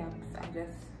don't know the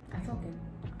apps. I'm talking,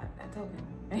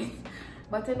 right?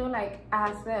 But you know, like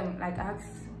ask them, like ask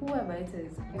whoever it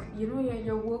is. You know,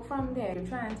 you work from there. You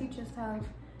try and teach yourself.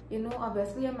 You know,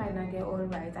 obviously you might not get all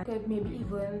right. I could maybe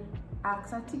even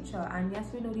ask a teacher, and yes,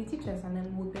 we know the teachers, and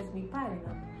then work just be piling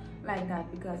up like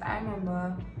that. Because I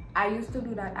remember I used to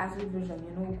do that as revision,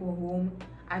 you know, go home,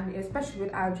 and especially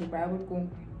with algebra, I would go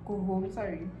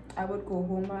home, I would go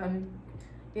home and,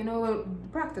 you know,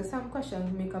 practice some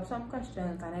questions, make up some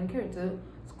questions, and then carry to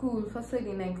school for say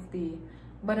the next day.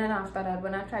 But then after that,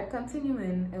 when I tried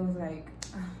continuing, it was like,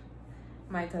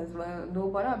 might as well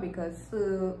don't bother, because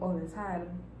still always had,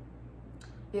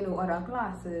 you know, other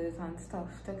classes and stuff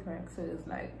to correct. So it's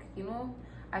like, you know,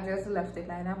 I just left it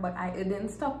like that, but it didn't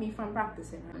stop me from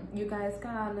practicing. You guys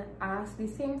can ask the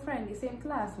same friend, the same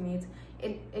classmate.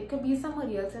 It could be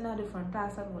somebody else in a different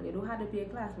class at all. You don't have to be a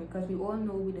classmate, because we all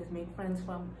know we just make friends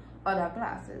from other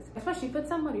classes. Especially if it's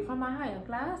somebody from a higher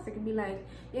class, it could be like,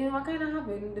 you know, I kind of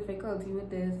having difficulty with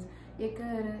this. You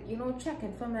could, you know, check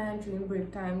it for me during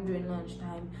break time, during lunch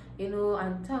time, you know,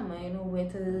 and tell me, you know, what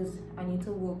it is I need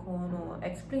to work on, or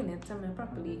explain it to me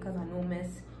properly, because I know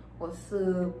miss or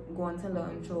still going to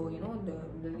lunch, or, you know,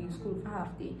 the leave school for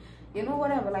half day, you know,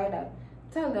 whatever like that.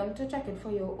 Tell them to check it for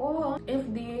you. Or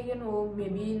if they, you know,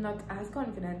 maybe not as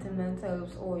confident in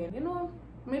themselves, or, you know,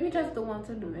 maybe just don't want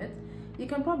to do it, you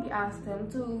can probably ask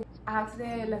them to ask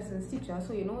their lessons teacher.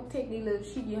 So, you know, take the little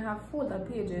sheet, you have folder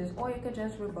pages, or you could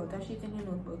just rip out a sheet in your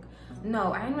notebook.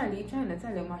 No, I'm really trying to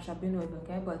tell you mash up your notebook,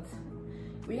 eh? But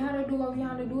we had to do what we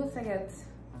had to do to get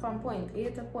from point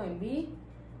A to point B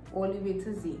all the way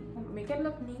to Z. Make it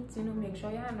look neat, you know, make sure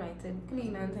your handwriting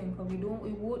clean and things, because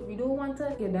we don't want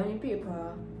to get down your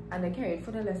paper and then carry it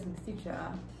for the lessons teacher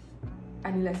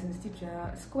and the lessons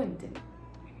teacher squinting.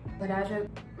 But I just,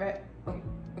 right, oh,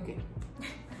 okay.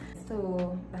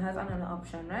 So that has another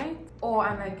option, right? Or,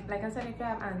 and like I said, if you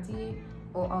have auntie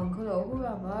or uncle or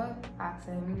whoever, ask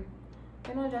them,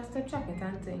 you know, just to check it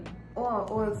and thing. Or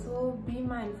also be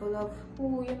mindful of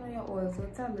who, you know, you're also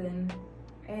telling,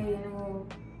 hey, you know,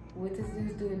 what is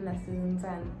this doing lessons,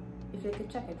 and if you could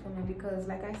check it for me, because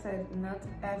like I said, not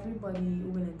everybody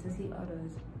willing to see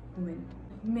others win.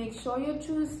 Make sure you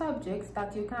choose subjects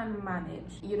that you can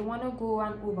manage. You don't want to go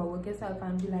and overwork yourself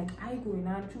and be like, I go in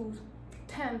and choose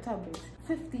 10 topics,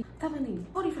 50, 70,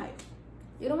 45.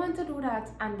 You don't want to do that,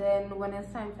 and then when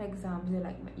it's time for exams, you're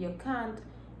like, you can't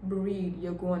breathe.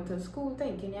 You're going to school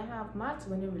thinking you have maths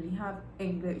when you really have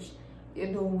English. You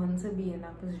don't want to be in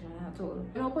that position at all.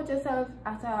 You know, put yourself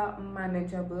at a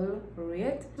manageable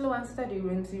rate. Slow and steady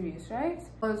wins the race, right?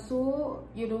 Also,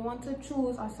 you don't want to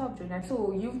choose a subject.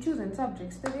 So you've chosen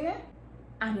subjects today,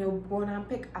 and you're gonna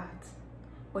pick art.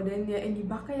 But then in the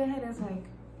back of your head, it's like,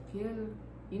 you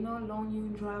know, long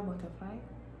you draw a butterfly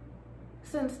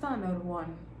since standard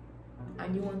 1,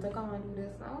 and you want to come and do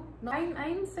this now? No, I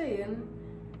ain't saying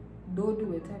don't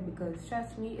do it, because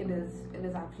trust me, it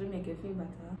is actually make you feel better.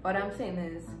 What I'm saying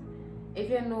is, if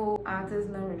you know art is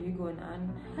not really going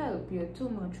to help you too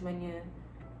much when you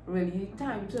really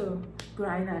time to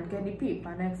grind and get the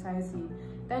paper and exercise,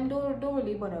 then don't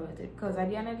really bother with it, because at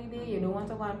the end of the day, you don't want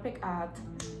to go and pick art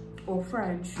or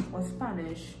French or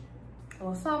Spanish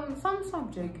or some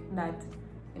subject that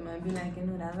you might be like, you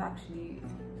know, that's actually,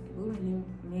 it would really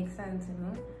make sense, you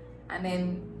know, and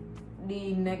then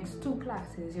the next 2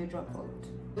 classes you drop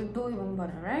out. Don't even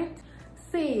bother, right?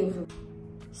 Save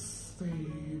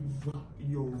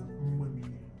your money.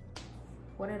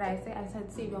 What did I say? I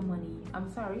said save your money.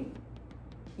 I'm sorry.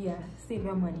 Yeah, save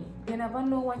your money. You never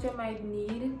know what you might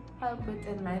need help with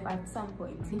in life at some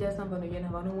point. You just never know. You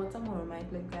never know what tomorrow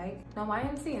might look like. Now, I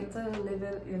am saying to live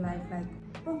your life like,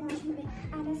 oh my God,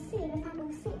 I don't see it if I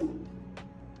don't see it.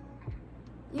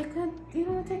 You could, you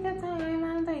know, take your time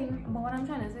and thing. But what I'm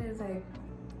trying to say is like,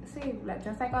 save, like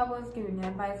just like I was giving you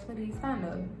advice for the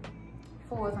standard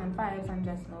 4s and 5s, and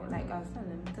just now, like I was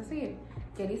telling you to save.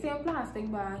 Get the same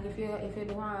plastic bag if you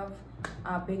don't have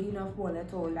a big enough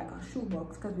wallet or like a shoe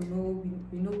box, because we know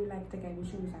we like to carry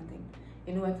shoes and things.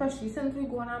 You know, especially since we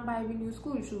go on and buy new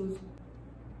school shoes,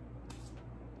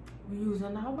 we use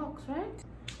our box, right?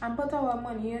 And put our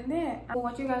money in there. And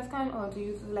what you guys can also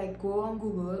use is like go on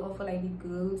Google, or for like the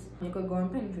girls, you could go on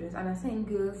Pinterest. And I'm saying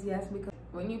girls, yes, because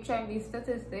when you check these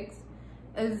statistics,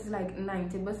 it's like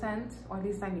 90% or at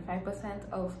least 95%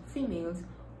 of females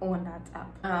on that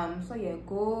app. So yeah,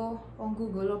 go on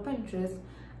Google or Pinterest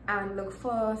and look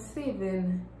for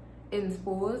saving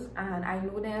inspos, and I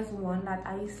know there's one that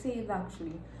I saved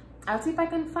actually. I'll see if I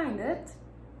can find it,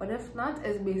 but if not,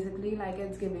 it's basically like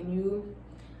it's giving you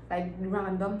like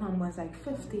random numbers like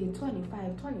 50,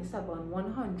 25, 27,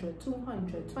 100,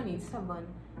 200, 27,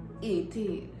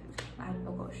 80.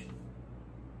 Oh gosh.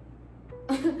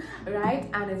 Right?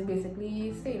 And it's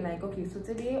basically saying like, okay, so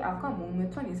today I'll come home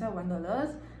with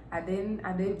 $27. I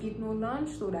didn't eat no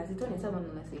lunch, so that's the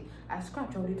 $27. Say I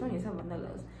scratch out the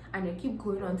 $27, and you keep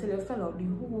going until you fill out the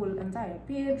whole entire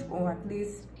page, or at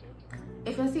least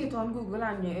if you see it on Google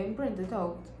and you print it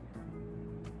out.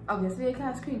 Obviously you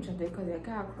can't screenshot it because you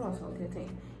can't cross out your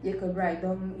thing. You could write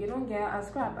them, you don't get a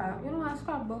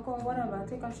scrapbook or whatever,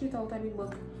 take a sheet out of the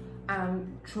book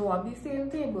and throw up the same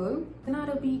table. In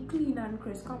order to be clean and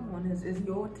crisp, come on, is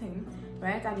your thing,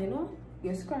 right? And you know,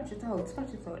 you scratch it out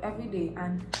every day,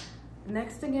 and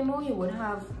next thing you know, you would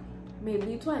have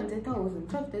maybe $20,000,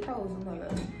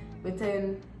 $50,000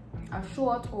 within a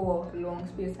short or long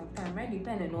space of time, right?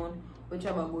 Depending on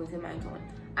whichever goes you might on.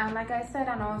 And like I said,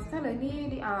 and I was telling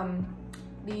you,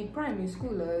 the primary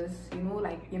schoolers, you know,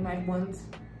 like you might want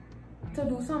to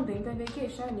do something for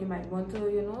vacation. You might want to,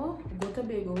 you know, go to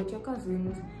Bago with your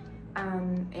cousins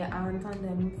and your aunt and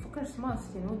them for Christmas,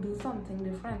 you know, do something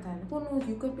different. And who knows,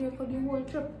 you could pay for the whole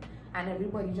trip, and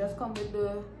everybody just come with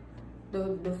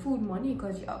the food money,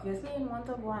 because you obviously don't want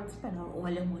to go and spend all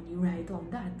your money right on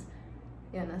that.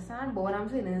 You understand? But what I'm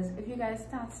saying is, if you guys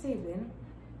start saving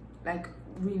like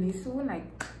really soon,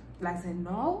 like I said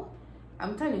now,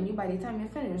 I'm telling you, by the time you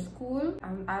finish school,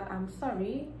 I'm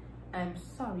sorry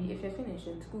if you're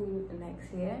finishing school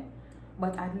next year,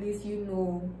 but at least you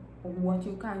know what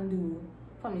you can do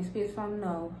from the space from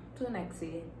now to next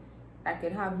year. I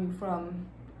could have you from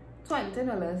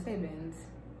 $20 savings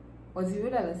or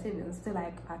 $0 savings to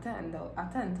like a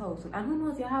 10,000. And who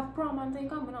knows, you have prom and thing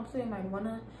coming up, so you might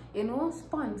wanna, you know,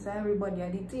 sponsor everybody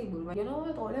at the table. But you know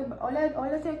what, all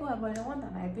I take over, but I want,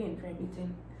 and I paying for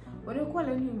everything. What do you call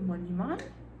it, new money, man?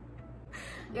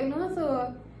 You know,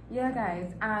 so yeah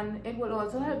guys, and it will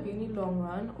also help you in the long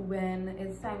run when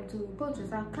it's time to purchase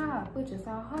a car, purchase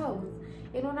a house,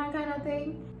 you know, that kind of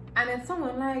thing. And it's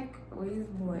someone like, oh his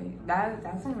boy,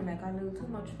 that's someone like a little too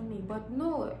much for me. But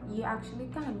no, you actually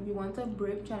can. You want to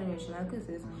break generational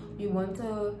curses. You want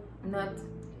to not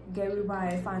get a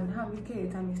wife and have a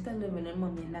kid and you still living in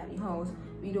mommy and daddy house.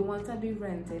 We don't want to be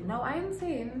rented. Now I'm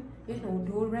saying, you know,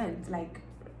 don't rent. Like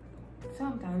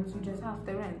sometimes we just have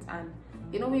to rent, and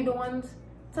you know, we don't want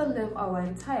to live our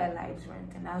entire lives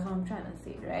renting. That's what I'm trying to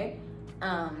say, right?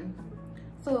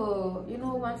 So you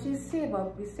know, once we save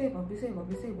up, we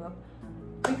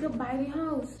could buy the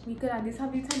house. We could at least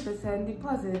have the 10%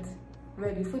 deposit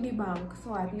ready for the bank,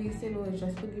 so at least, you know, it's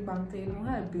just for the bank to, you know,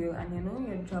 help you, and you know,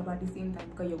 your job at the same time,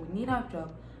 because you will need a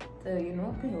job to, you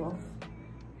know, pay off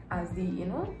as the, you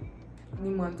know, the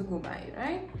month to go by,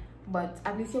 right? But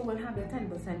at least you will have the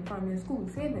 10% from your school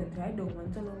savings, right? Don't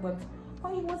want to know, but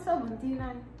how you was 17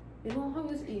 and you know, how you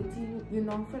was 18, you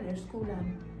don't finish school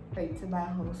and ready to buy a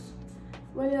house.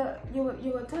 Well, you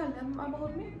will tell them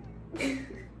about me.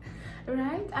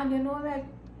 Right? And you know, like,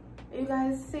 you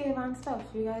guys save and stuff.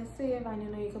 You guys save and you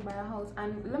know, you can buy a house.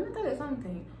 And let me tell you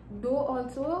something.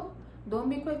 Don't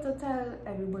be quick to tell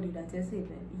everybody that you're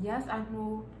saving. Yes, I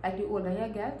know, like the older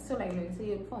you get, so like let's say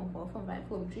you're Form 4, Form 5,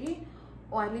 Form 3,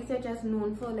 or at least you're just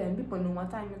known for letting people know what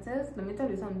time it is. Let me tell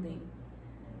you something.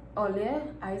 Earlier,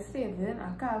 I saving,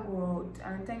 I can't go out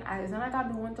and think, it's not like I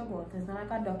don't want to go out, it's not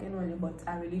like I duck in only, but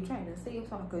I really trying to save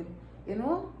so I could, you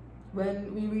know,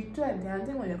 when we reach 20 and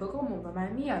think, well, you could come over by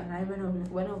me and I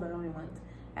whenever I want.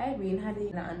 I been had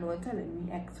it and no telling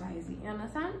me XYZ, you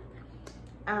understand?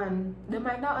 And they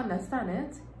might not understand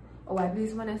it, or at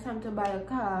least when it's time to buy a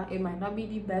car, it might not be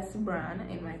the best brand,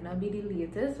 it might not be the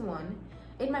latest one.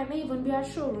 It might not even be a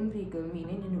showroom vehicle,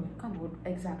 meaning, you know, it come out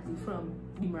exactly from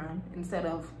the brand instead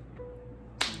of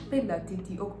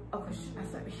TT. Oh gosh, I'm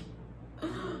sorry.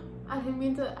 I didn't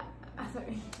mean to, I'm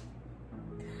sorry.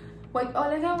 But all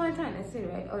I'm trying to say,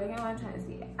 right?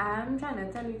 I'm trying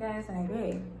to tell you guys, like,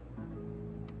 hey,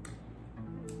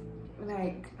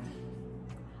 like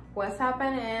what's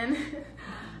happening.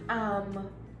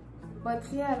 But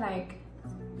yeah, like,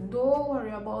 don't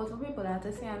worry about what people have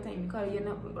to say and thing, because you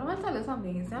know, I'm gonna tell you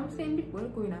something. Is I'm seeing people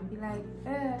going and be like,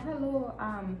 hello,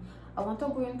 I want to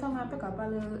go in town and pick up a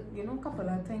little, you know, couple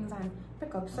of things and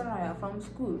pick up Soraya from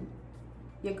school.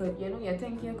 You could, you know, you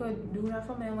think you could do that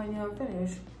for me when you're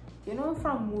finished, you know,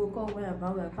 from work or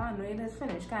wherever, I know it is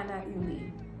finished kind of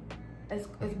early. It's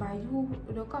by you,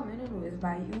 don't come in, you know, it's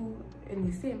by you in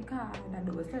the same car that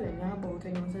they was telling you about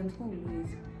when you was in school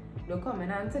days. They'll come in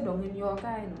and sit down in your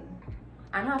car, you know.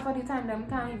 And half of the time, them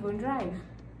can't even drive.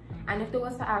 And if they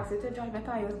was to ask you to drive the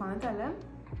car, you was going to tell them,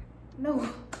 no.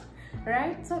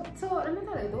 Right? So let me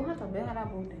tell you, don't have to be hard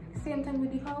about them. Same thing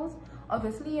with the house.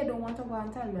 Obviously, you don't want to go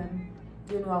and tell them,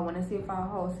 you know, I want to save for a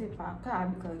house, save for a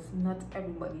car, because not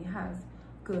everybody has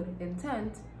good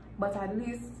intent. But at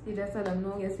least you just tell them,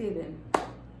 no, you're saving.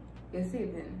 You're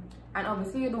saving. And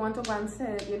obviously, you don't want to go and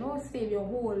say, you know, save your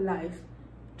whole life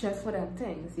just for them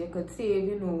things. You could save,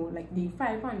 you know, like the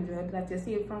 500 that you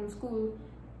saved from school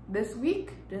this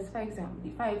week, just for example,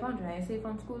 the 500 I saved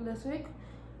from school this week,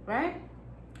 right?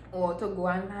 Or to go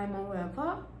online or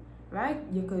wherever, right?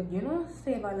 You could, you know,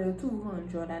 save a little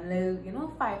 200 and little, you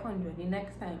know, 500 the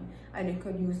next time, and you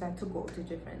could use that to go to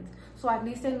different. So at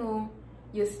least you know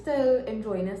you're still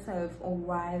enjoying yourself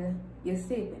while you're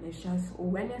saving. It's just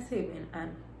when you're saving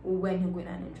and when you're going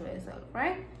and enjoy yourself,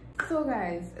 right? So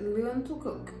guys, learn to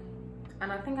cook.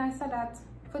 And I think I said that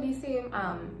for the same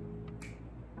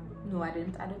no, I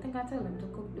didn't. I don't think I tell them to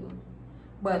cook though.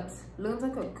 But learn to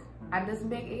cook at this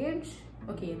big age.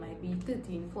 Okay, it might be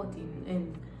 13, 14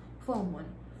 in form 1.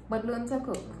 But learn to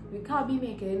cook. We can't be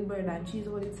making bread and cheese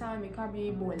all the time. We can't be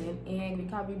boiling egg. We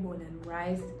can't be boiling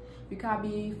rice. We can't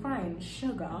be frying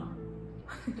sugar.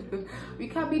 We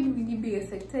can't be doing the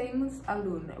basic things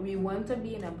alone. We want to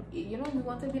be in a, you know, we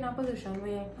want to be in a position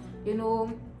where, you know,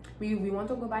 we want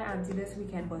to go by auntie this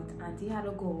weekend, but auntie had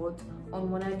to go out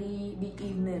on one of the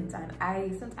evenings,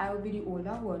 and since I will be the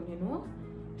older one, you know,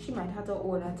 she might have to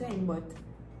order thing, but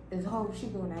is how she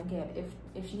gonna get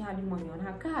if she had the money on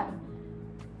her card.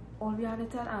 All we have to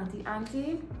tell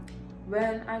auntie,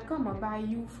 when I come and buy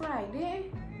you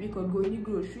Friday, we could go in the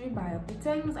grocery, buy up the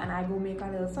things, and I go make a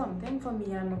little something for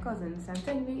me and my cousins, and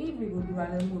then we go do a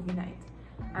little movie night.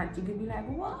 Auntie could be like,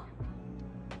 what?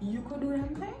 You could do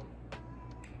that thing?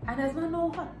 And there's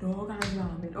no hot dog and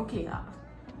ramen. Okay,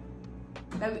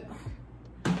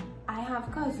 I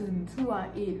have cousins who are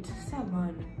 8,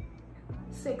 7,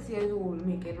 6 years old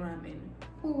making ramen.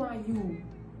 Who are you?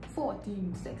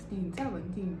 14, 16,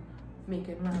 17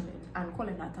 making ramen and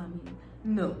calling that a meal?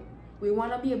 No. We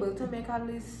want to be able to make at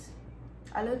least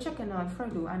a little chicken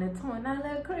alfredo, and it sounds a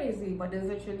little crazy, but it's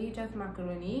literally just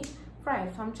macaroni,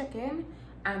 fried some chicken,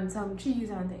 and some cheese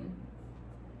and things.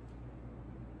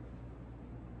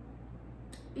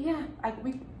 Yeah,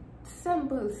 we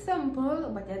simple,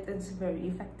 but yet it's very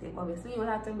effective. Obviously, you'll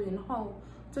have to learn how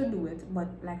to do it, but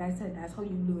like I said, that's how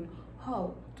you learn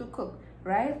how to cook,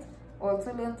 right?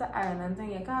 Also learn to iron and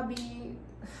thing. You can't be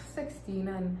 16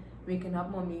 and waking up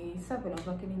mommy 7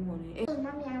 o'clock in the morning. Hey,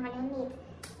 mommy, I want to meet.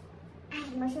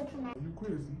 I'm not sure tonight. Are you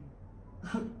crazy?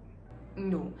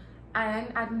 No.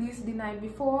 And at least the night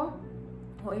before,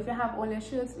 or if you have all your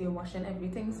shirts, you're washing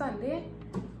everything Sunday,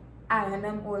 iron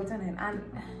them all tonight. And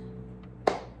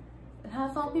there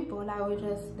are some people that will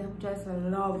just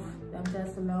love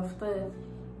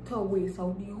to waste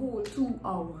out the whole 2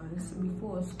 hours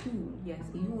before school. Yes,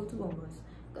 the whole 2 hours.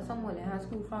 Because someone that has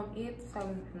school from 8,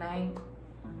 7, 9.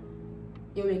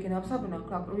 You're waking up 7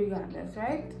 o'clock regardless,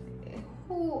 right?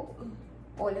 Or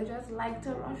they just like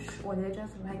to rush, or they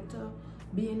just like to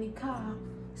be in the car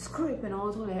scraping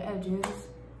out all their edges,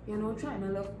 you know, trying to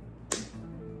look.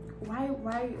 Why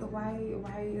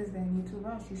is there need to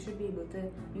rush? You should be able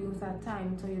to use that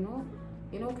time to, you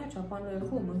know, catch up on a little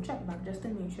homework, check back just to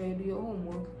make sure you do your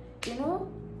homework, you know,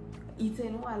 eat,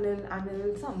 you know, a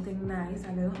little something nice,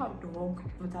 a little hot dog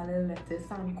with a little lettuce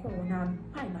and corn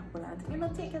and pineapple, and, you know,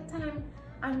 take your time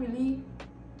and really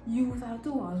use that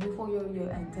 2 hours before you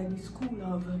enter the school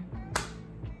of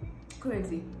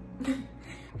crazy.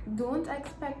 Don't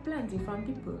expect plenty from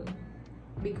people,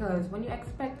 because when you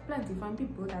expect plenty from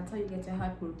people, that's how you get your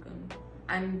heart broken.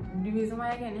 And the reason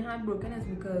why you're getting your heart broken is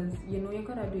because you know you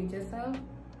could have do it yourself,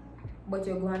 but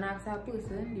you're going to ask that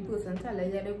person, the person tell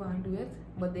you yeah, they're going to do it,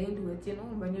 but they didn't do it, you know,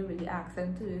 when you really ask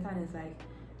them to do it, and it's like,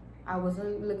 I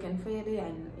wasn't looking for you there,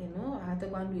 and you know, I had to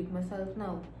go and do it myself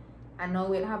now. And now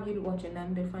we'll have you watching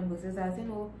them different versus as, you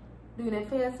know, doing it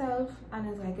for yourself, and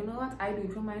it's like, you know what, I do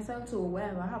it for myself, so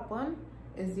whatever happen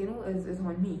is, you know, is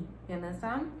on me, you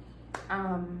understand?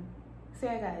 So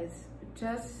yeah guys,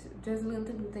 just learn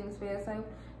to do things for yourself.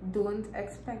 Don't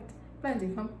expect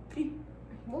plenty from people.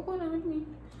 What's going on with me?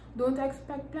 Don't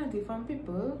expect plenty from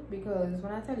people, because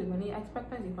when I tell you, when you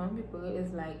expect plenty from people,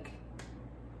 it's like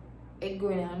it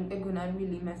gonna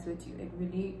really mess with you. It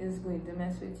really is going to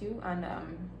mess with you. And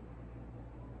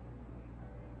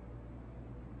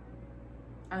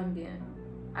yeah,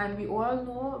 and we all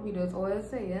know, we don't always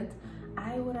say it,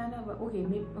 I would have never, okay,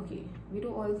 maybe, okay, we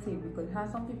don't all say it, because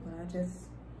how some people are just,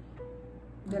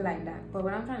 they're like that. But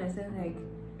what I'm trying to say is like,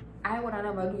 I would have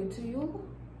never do it to you,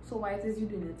 so why is you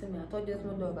doing it to me? I thought just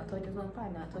my dog, I thought just my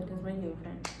partner, I thought just my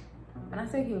girlfriend. When I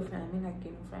say girlfriend, I mean like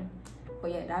girlfriend.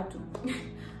 But yeah, that too.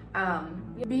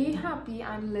 Be happy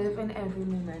and live in every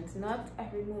moment. Not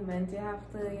every moment you have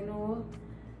to, you know,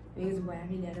 is why I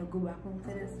really gotta go back home to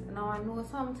this. Now I know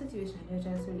some situations you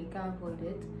just really can't avoid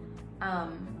it.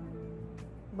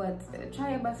 But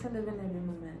try your best to live in every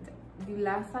moment. The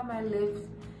last time I lived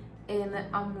in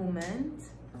a moment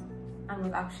and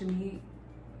was actually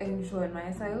enjoying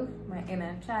myself, my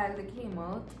inner child that came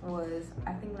out, was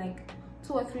I think like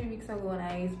 2 or 3 weeks ago, when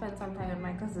I spent some time with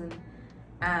my cousin,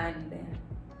 and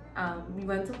we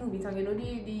went to movie town. You know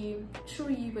the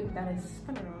tree with that is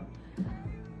spin around.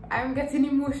 I'm getting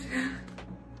emotional.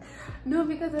 No,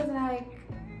 because it's like,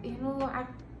 you know, I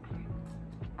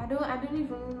don't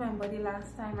even remember the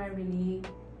last time I really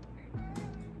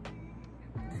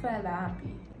felt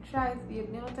happy. Try, you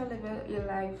know, to live your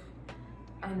life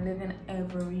and live in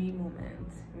every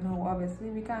moment. No, obviously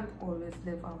we can't always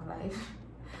live our life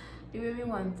the way we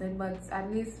want it, but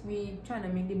at least we trying to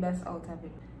make the best out of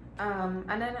it.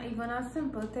 And then even a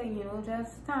simple thing, you know,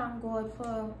 just thank God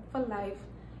for life.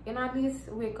 You know, at least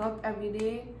wake up every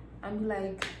day and be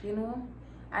like, you know,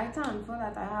 I thankful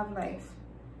that I have life.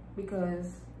 Because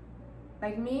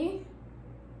like me,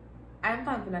 I'm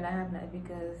thankful that I have life,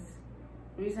 because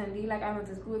recently, like, I went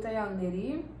to school with a young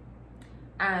lady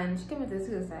and she committed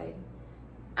suicide,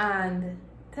 and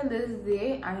till this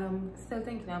day I am still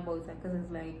thinking about her, because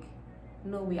it's like,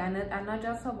 no way. And not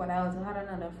just her, but I also had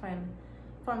another friend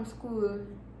from school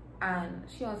and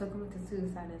she also committed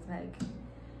suicide. It's like,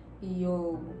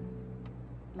 yo,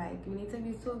 like, we need to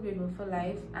be so grateful for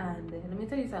life. And let me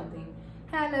tell you something,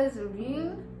 hell is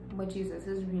real, but Jesus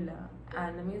is realer.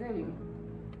 And let me tell you,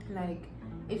 like,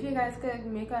 if you guys could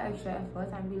make an extra effort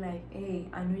and be like, hey,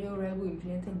 I know you're really going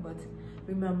through anything, but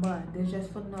remember, this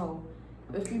just for now.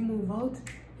 If we move out,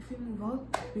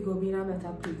 we go be in a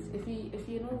better place. If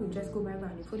you know, we just go back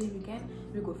and for the weekend,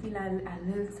 we go feel a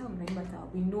little something better.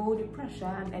 We know the pressure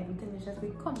and everything is just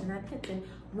be coming and hitting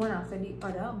one after the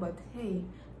other, but hey,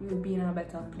 we will be in a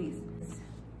better place.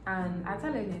 And I'm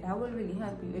telling you, that will really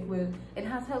help you. It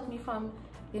has helped me from,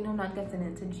 you know, not getting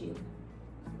into jail.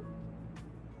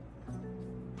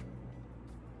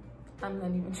 I'm not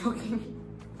even joking.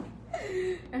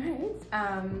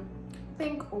 Alright.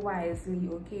 Think wisely,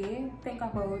 okay? Think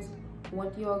about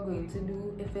what you're going to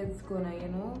do, if it's gonna, you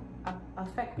know,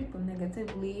 affect people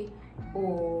negatively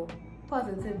or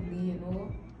positively, you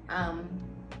know.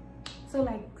 So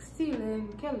like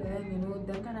stealing, killing, you know,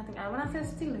 that kind of thing. And when I say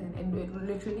stealing, it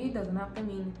literally doesn't have to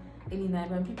mean any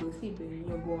night when people sleeping,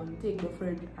 you're going to take the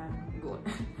fridge and go.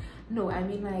 No, I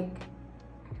mean like,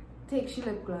 take she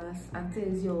lip gloss and say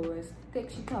it's yours. Take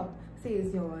she top, say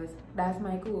it's yours. That's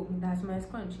my comb, that's my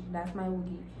scrunchie, that's my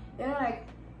woogie. You know, like,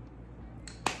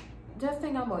 just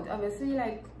think about it. Obviously,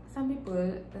 like, some people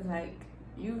is like,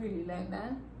 you really like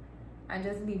that, and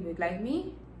just leave it. Like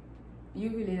me, you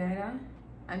really like that,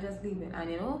 and just leave it.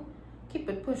 And you know, keep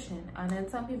it pushing. And then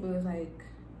some people is like,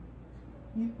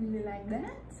 you really like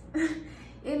that?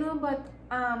 You know, but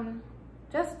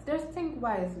just think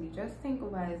wisely. Just think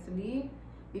wisely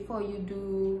before you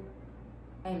do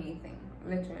anything.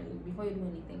 Literally, before you do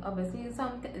anything. Obviously, in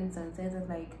some instances it's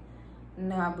like,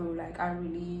 nah bro, like, I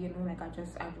really, you know, like, I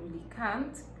really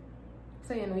can't.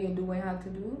 So, you know, you do what you have to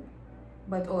do,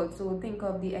 but also think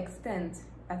of the extent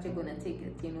that you're gonna take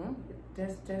it, you know.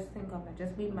 Just think of it.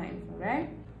 Just be mindful, right?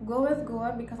 Go with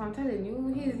God, because I'm telling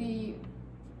you,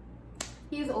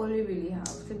 he's all we really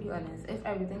have, to be honest. If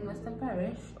everything was to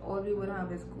perish, all we would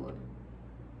have is God.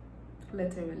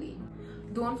 Literally.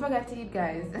 Don't forget to eat,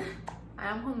 guys. I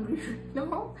am hungry.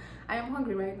 No, I am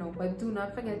hungry right now, but do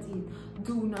not forget to eat.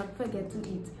 Do not forget to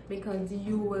eat, because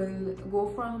you will go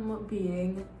from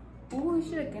being, oh,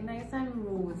 she looking nice and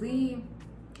rosy,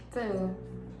 to,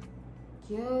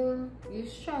 girl, you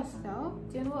stressed out,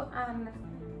 you know. And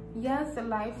yes,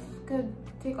 life could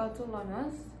take a toll on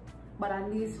us, but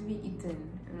at least we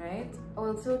eating, right?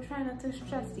 Also, try not to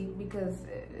stress eat, because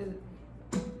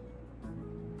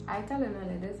I tell you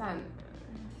all this, and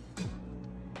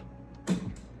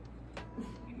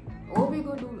oh, we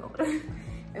go do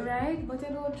now? Right? But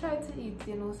you know, try to eat.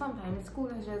 You know, sometimes school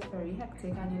is just very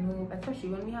hectic, and you know, especially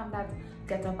when we have that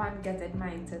get up and get it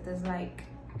mindset, it's like,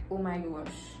 oh my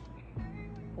gosh,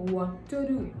 what to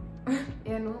do?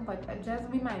 You know, but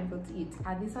just be mindful to eat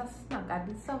at least a snack, at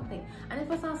least something. And if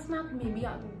it's a snack, maybe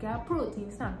get a protein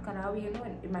snack, because that way, you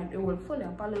know, it will fill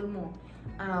up a little more.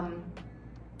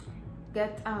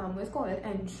 Get let's call it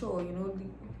ensure, you know,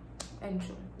 the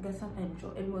ensure, get some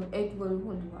ensure, it will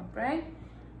hold you up, right?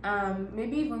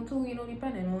 Maybe even too, you know,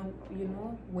 depending on, you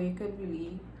know, where you could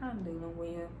really handle, or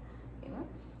where you know,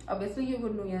 obviously you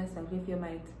would know yourself if you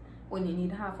might only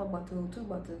need half a bottle, 2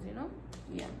 bottles, you know.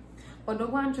 Yeah, but don't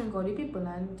go and drink all the people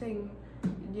and thing,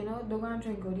 you know. Don't go and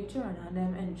drink all the children and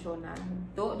them ensure now.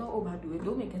 Don't overdo it.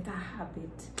 Don't make it a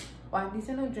habit. Or at least,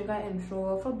 you know, drink an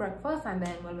ensure for breakfast, and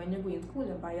then, well, when you go in school,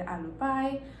 you buy your aloo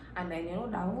pie, and then, you know,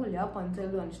 that hold you up until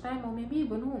lunchtime, or maybe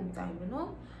even home time, you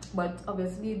know. But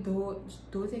obviously, don't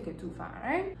take it too far,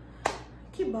 right?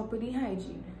 Keep up with the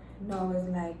hygiene. Now it's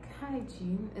like,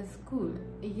 hygiene is cool.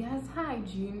 Yes,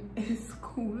 hygiene is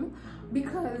cool,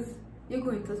 because you're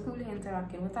going to school, you're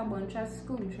interacting with a bunch of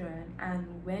school children, and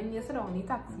when you sit down in the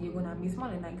taxi, you're gonna be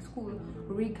smelling like school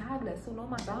regardless. So no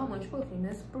matter how much perfume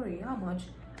you spray, how much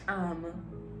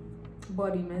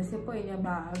body mist you put in your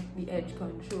bag, the edge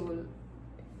control,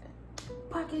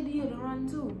 pack your deodorant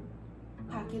too.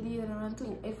 Pack your deodorant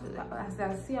too. If, as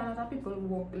I see a lot of people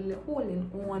walk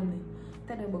holding on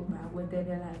to the book bag with their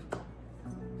life,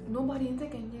 nobody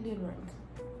taking your deodorant.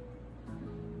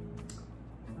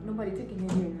 Nobody taking your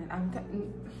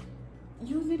deodorant.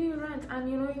 Use the deodorant, and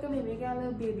you know, you can maybe get a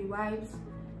little baby wipes,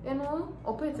 you know,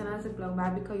 or put it in a Ziploc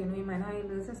bag, because you know you might have a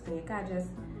little sister. You can't just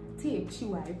take she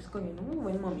wipes, because you know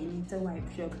when mommy needs a wipe,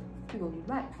 she go need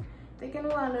wipes. Take a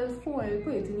little foil,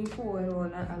 put it in the foil, or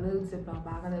a little Ziploc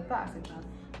bag, a little plastic bag.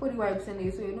 Put the wipes in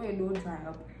there so you know it don't dry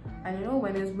up. And you know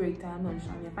when it's break time,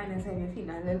 lunchtime, you find yourself you're feeling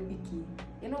a little icky.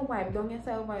 You know, wipe down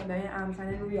yourself, wipe down your arms,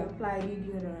 and then reapply the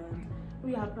deodorant.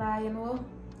 Reapply, you know.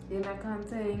 Then I can't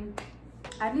say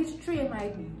at least 3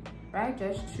 might be, right?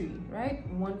 Just 3, right?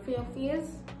 1 for your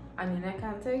face, and then I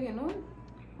can't say, you know,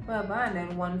 and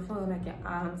then 1 for like your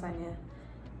arms and your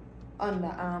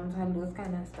underarms and those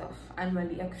kind of stuff. And well,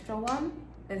 the extra one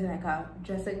is like a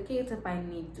just in case if I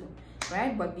need to,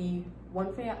 right? But the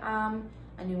 1 for your arm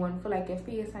and the 1 for like your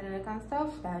face and that kind of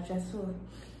stuff, that's just so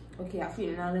okay, I'm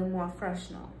feeling a little more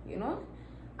fresh now, you know.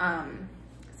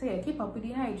 So yeah, keep up with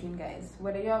the hygiene, guys.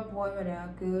 Whether you're a boy, whether you're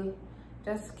a girl,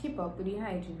 just keep up with the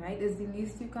hygiene, right? It's the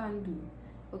least you can do.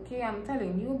 Okay, I'm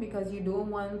telling you, because you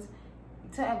don't want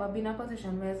to ever be in a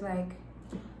position where it's like,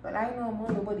 but I know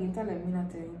more nobody telling me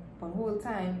nothing. But the whole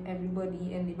time,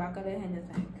 everybody in the back of their head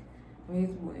is like, where's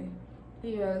boy?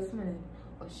 He was smelling,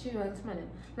 or she was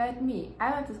smelling. Like me,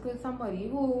 I went to school with somebody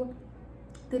who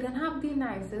didn't have the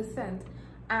nicest scent,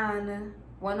 and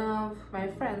one of my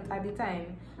friends at the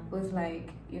time was like,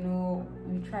 you know,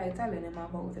 we tried telling him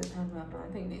about it, and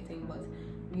I think they think, but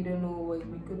we don't know what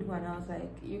we could do. And I was like,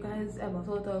 you guys ever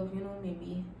thought of, you know,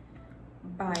 maybe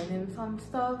buying him some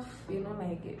stuff, you know,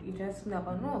 like you just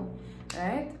never know,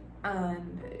 right?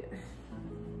 And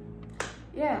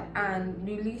yeah, and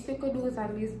the least you could do is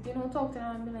at least, you know, talk to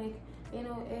him and be like, you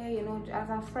know, hey, you know, as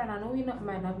a friend, I know we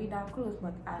might not be that close,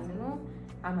 but I, you know,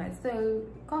 I might still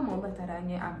come out better than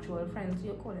your actual friends,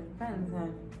 you're calling friends.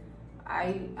 And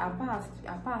I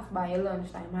passed by your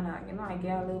lunchtime, and you know, I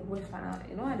get a little whiff, and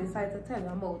you know, I decided to tell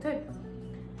him about it.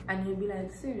 And he'll be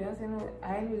like, serious, you know,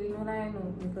 I didn't really know that I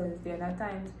know, because the other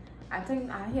times I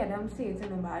think I hear them say it, you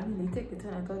know, but I really take it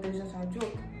and I thought it was just a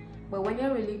joke. But when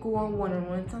you really go on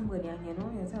one-on-one with somebody, and you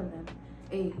know, you tell them,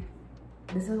 hey,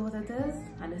 this is what it is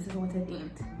and this is what it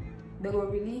ain't, they will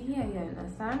really hear you,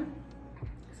 understand?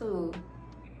 So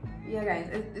yeah, guys,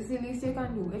 it's the least you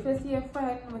can do. If you see a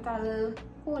friend with a little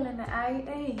hole in the eye,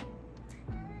 hey,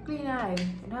 clean eye,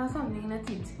 it has something in the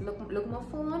teeth, look my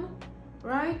phone,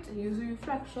 right? Use the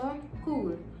reflection,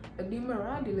 cool. Like the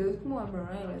mirror, the little small mirror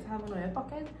you always have in your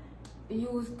pocket,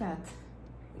 use that.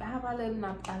 Have a little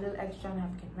extra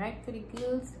napkin, right? For the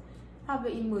girls, have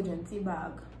an emergency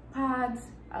bag, pads,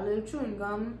 a little chewing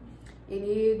gum, you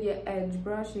need your edge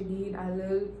brush, you need a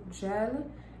little gel,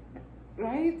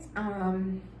 right?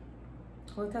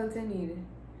 What else you need?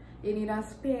 You need a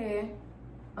spare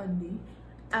undie,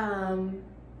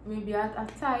 maybe a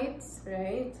tights,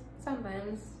 right?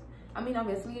 Sometimes, I mean,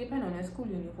 obviously depending on your school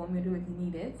uniform, you do if you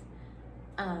need it,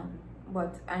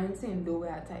 but I ain't saying don't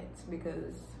wear tights,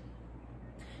 because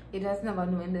you just never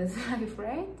know in this life,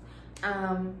 right?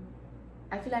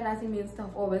 I feel like that's the main stuff.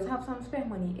 Always have some spare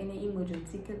money in an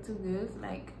emergency kit to girls,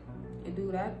 like you do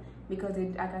that, because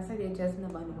it, like I said, you just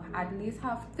never know. At least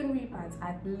have 3 pads,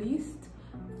 at least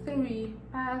 3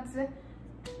 pads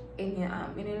in your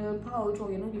little pouch, or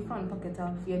the front pocket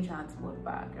of your transport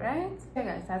bag, right? Okay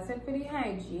guys, that's it for the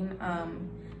hygiene.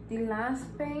 The last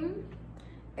thing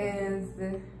is,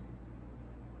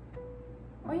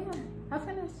 oh yeah, I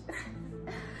finished.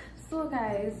 So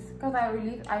guys, because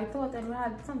I thought I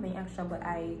had something extra, but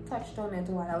I touched on it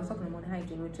while I was talking about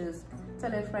hygiene, which is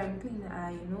tell a friend, clean the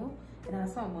eye, and have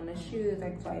some on the shoes,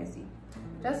 XYZ.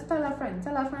 Just tell a friend to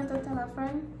tell a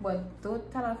friend, but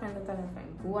don't tell a friend to tell a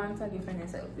friend. Go and tell your friend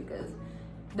yourself, because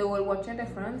they will watch you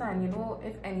different, and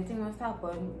if anything must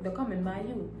happen, they're coming by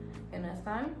you. You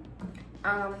understand?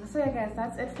 So yeah guys,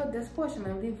 that's it for this portion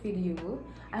of the video.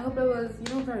 I hope it was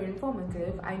very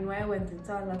informative. I know I went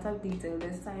into a lot of detail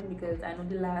this time, because I know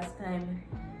the last time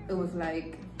it was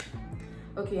like,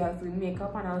 okay, I was doing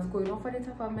makeup and I was going off at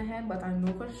the top of my head, but I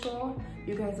know for sure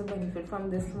you guys will benefit from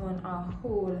this one a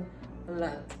whole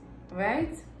lot,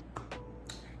 right?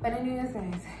 But anyways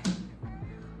guys,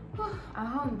 I'm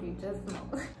hungry just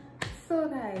now. So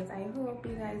guys, I hope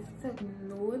you guys took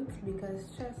notes, because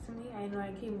trust me, I know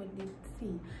I came with the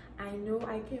tea.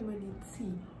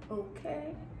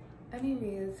 Okay?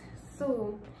 Anyways,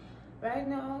 so right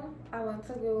now I want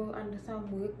to go and do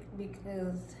some work,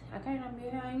 because I kind of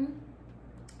behind.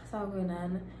 So I'm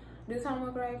gonna do some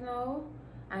work right now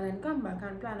and then come back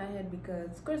and plan ahead,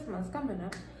 because Christmas coming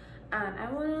up and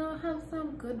I wanna have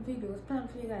some good videos planned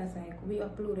for you guys. Like, we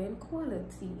uploading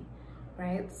quality,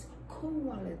 right?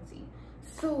 Quality.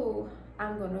 So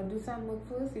I'm gonna do some work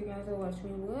first. You guys will watch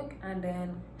me work, and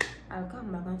then I'll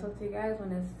come back and talk to you guys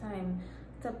when it's time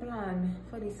to plan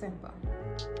for December.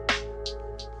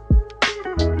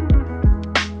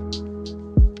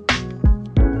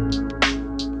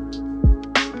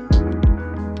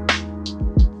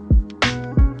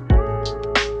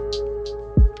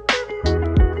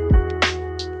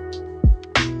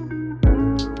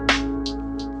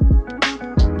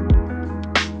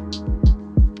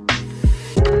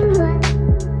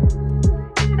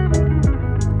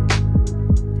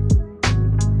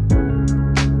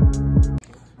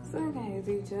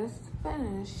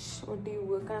 Finish with the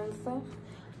work and stuff.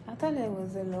 I thought it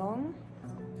was long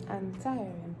and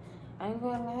tiring. I ain't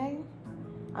gonna lie,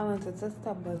 I wanted to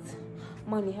stop, but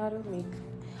money how to make.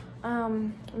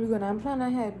 We're gonna plan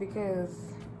ahead, because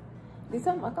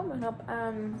December coming up,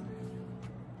 and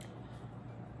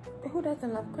who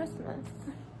doesn't love Christmas?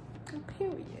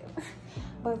 Period.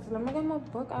 But let me get my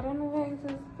book. I don't know where it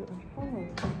is.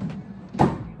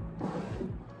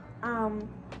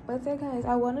 But yeah guys,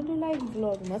 I want to do like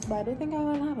vlogmas, but I don't think I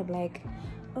will have it like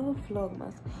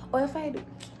vlogmas. Or if I do,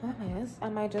 I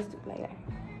might just do like that.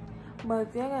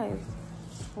 But yeah guys,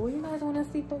 what you guys want to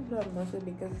see for vlogmas?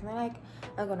 Because it's not like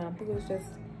I'm gonna post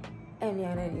just any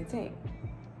and anything.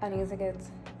 I need to get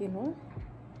some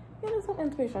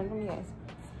inspiration from you guys,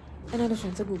 in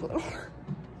addition to Google.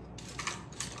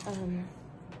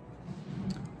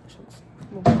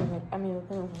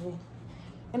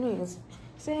 Anyways,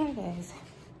 so yeah guys,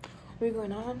 we're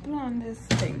gonna plan this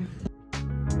thing.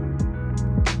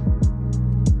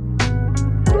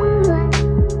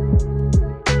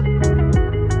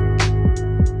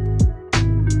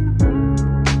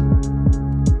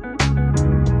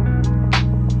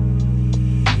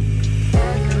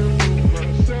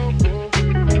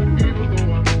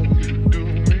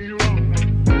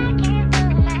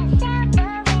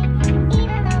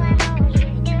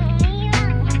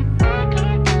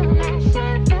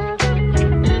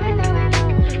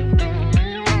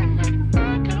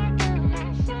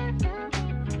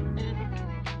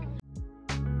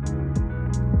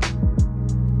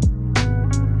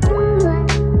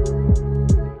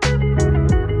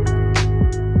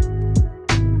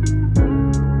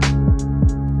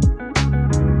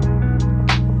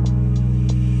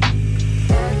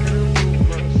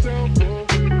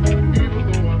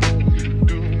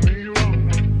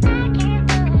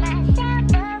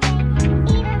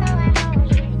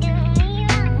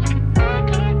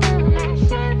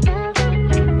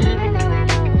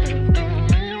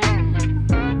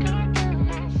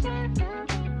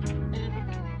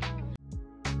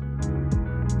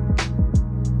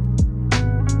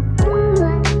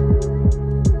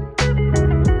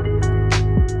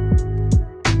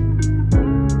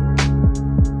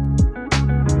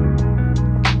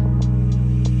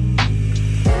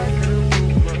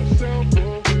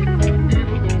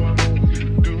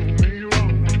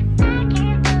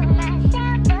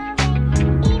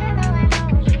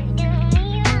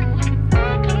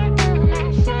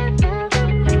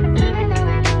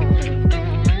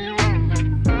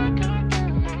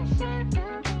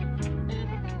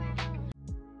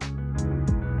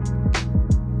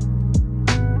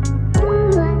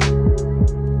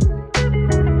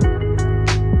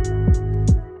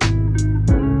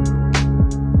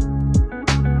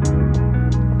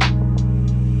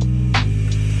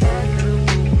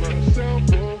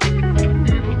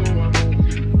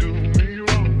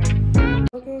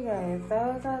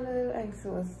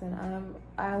 exhausting.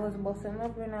 I was busting my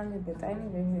brain a little bit. I didn't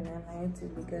even lie to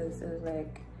you because it was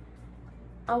like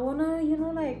I wanna, you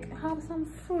know, like have some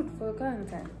fruitful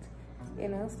content. You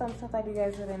know, some stuff that you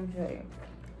guys would enjoy.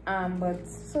 But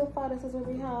so far this is what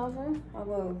we have.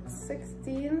 About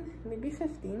 16, maybe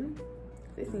 15.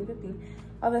 16, 15.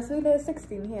 Obviously there's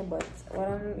 16 here, but what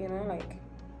I'm, you know, like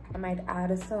I might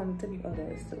add some to the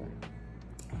others. So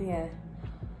yeah.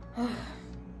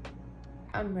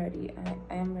 I'm ready.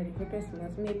 I am ready for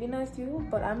Christmas. Maybe not you,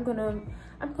 but I'm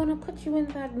gonna put you in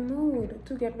that mood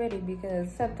to get ready because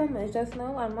September is just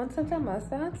now, and once September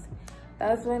starts,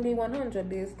 that's when the 100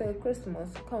 days till Christmas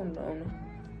countdown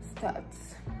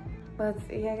starts. But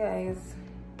yeah, guys,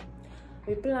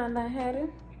 we planned ahead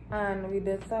and we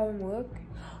did some work.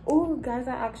 Oh, guys,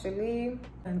 I actually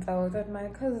went out with my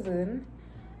cousin.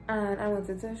 And I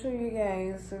wanted to show you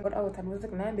guys what outside was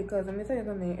looking like because let me tell you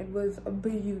something, it was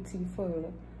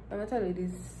beautiful. Let me tell you, the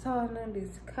sun, the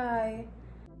sky.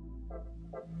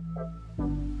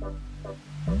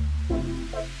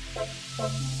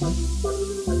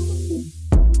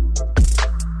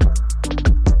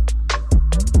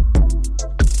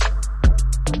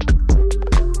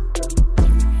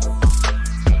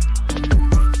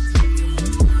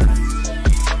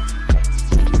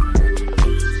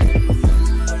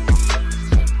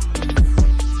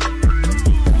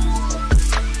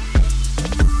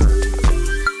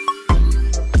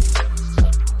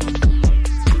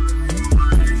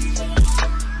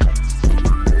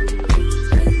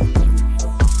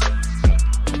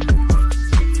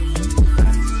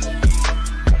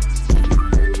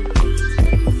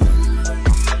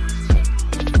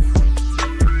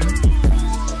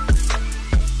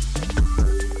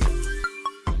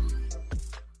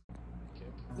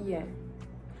 Yeah,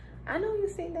 I know you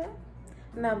see that.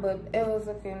 Nah, but it was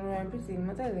looking really pretty.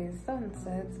 I'm telling you,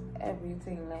 sunset,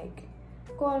 everything. Like,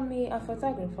 call me a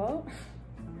photographer.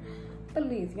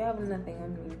 Please, you have nothing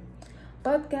on me.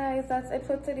 But guys, that's it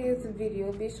for today's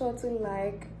video. Be sure to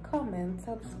like, comment,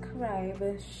 subscribe,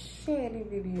 share the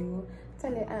video.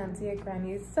 Tell your auntie, your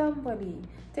granny, somebody.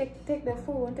 Take the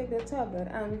phone, take the tablet,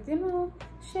 and you know,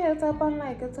 share it up and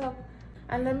like it up.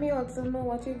 And let me also know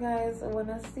what you guys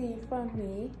wanna see from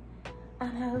me,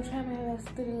 and I will try my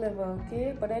best to deliver,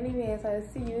 okay? But anyways, I'll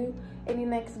see you in the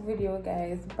next video,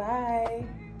 guys. Bye.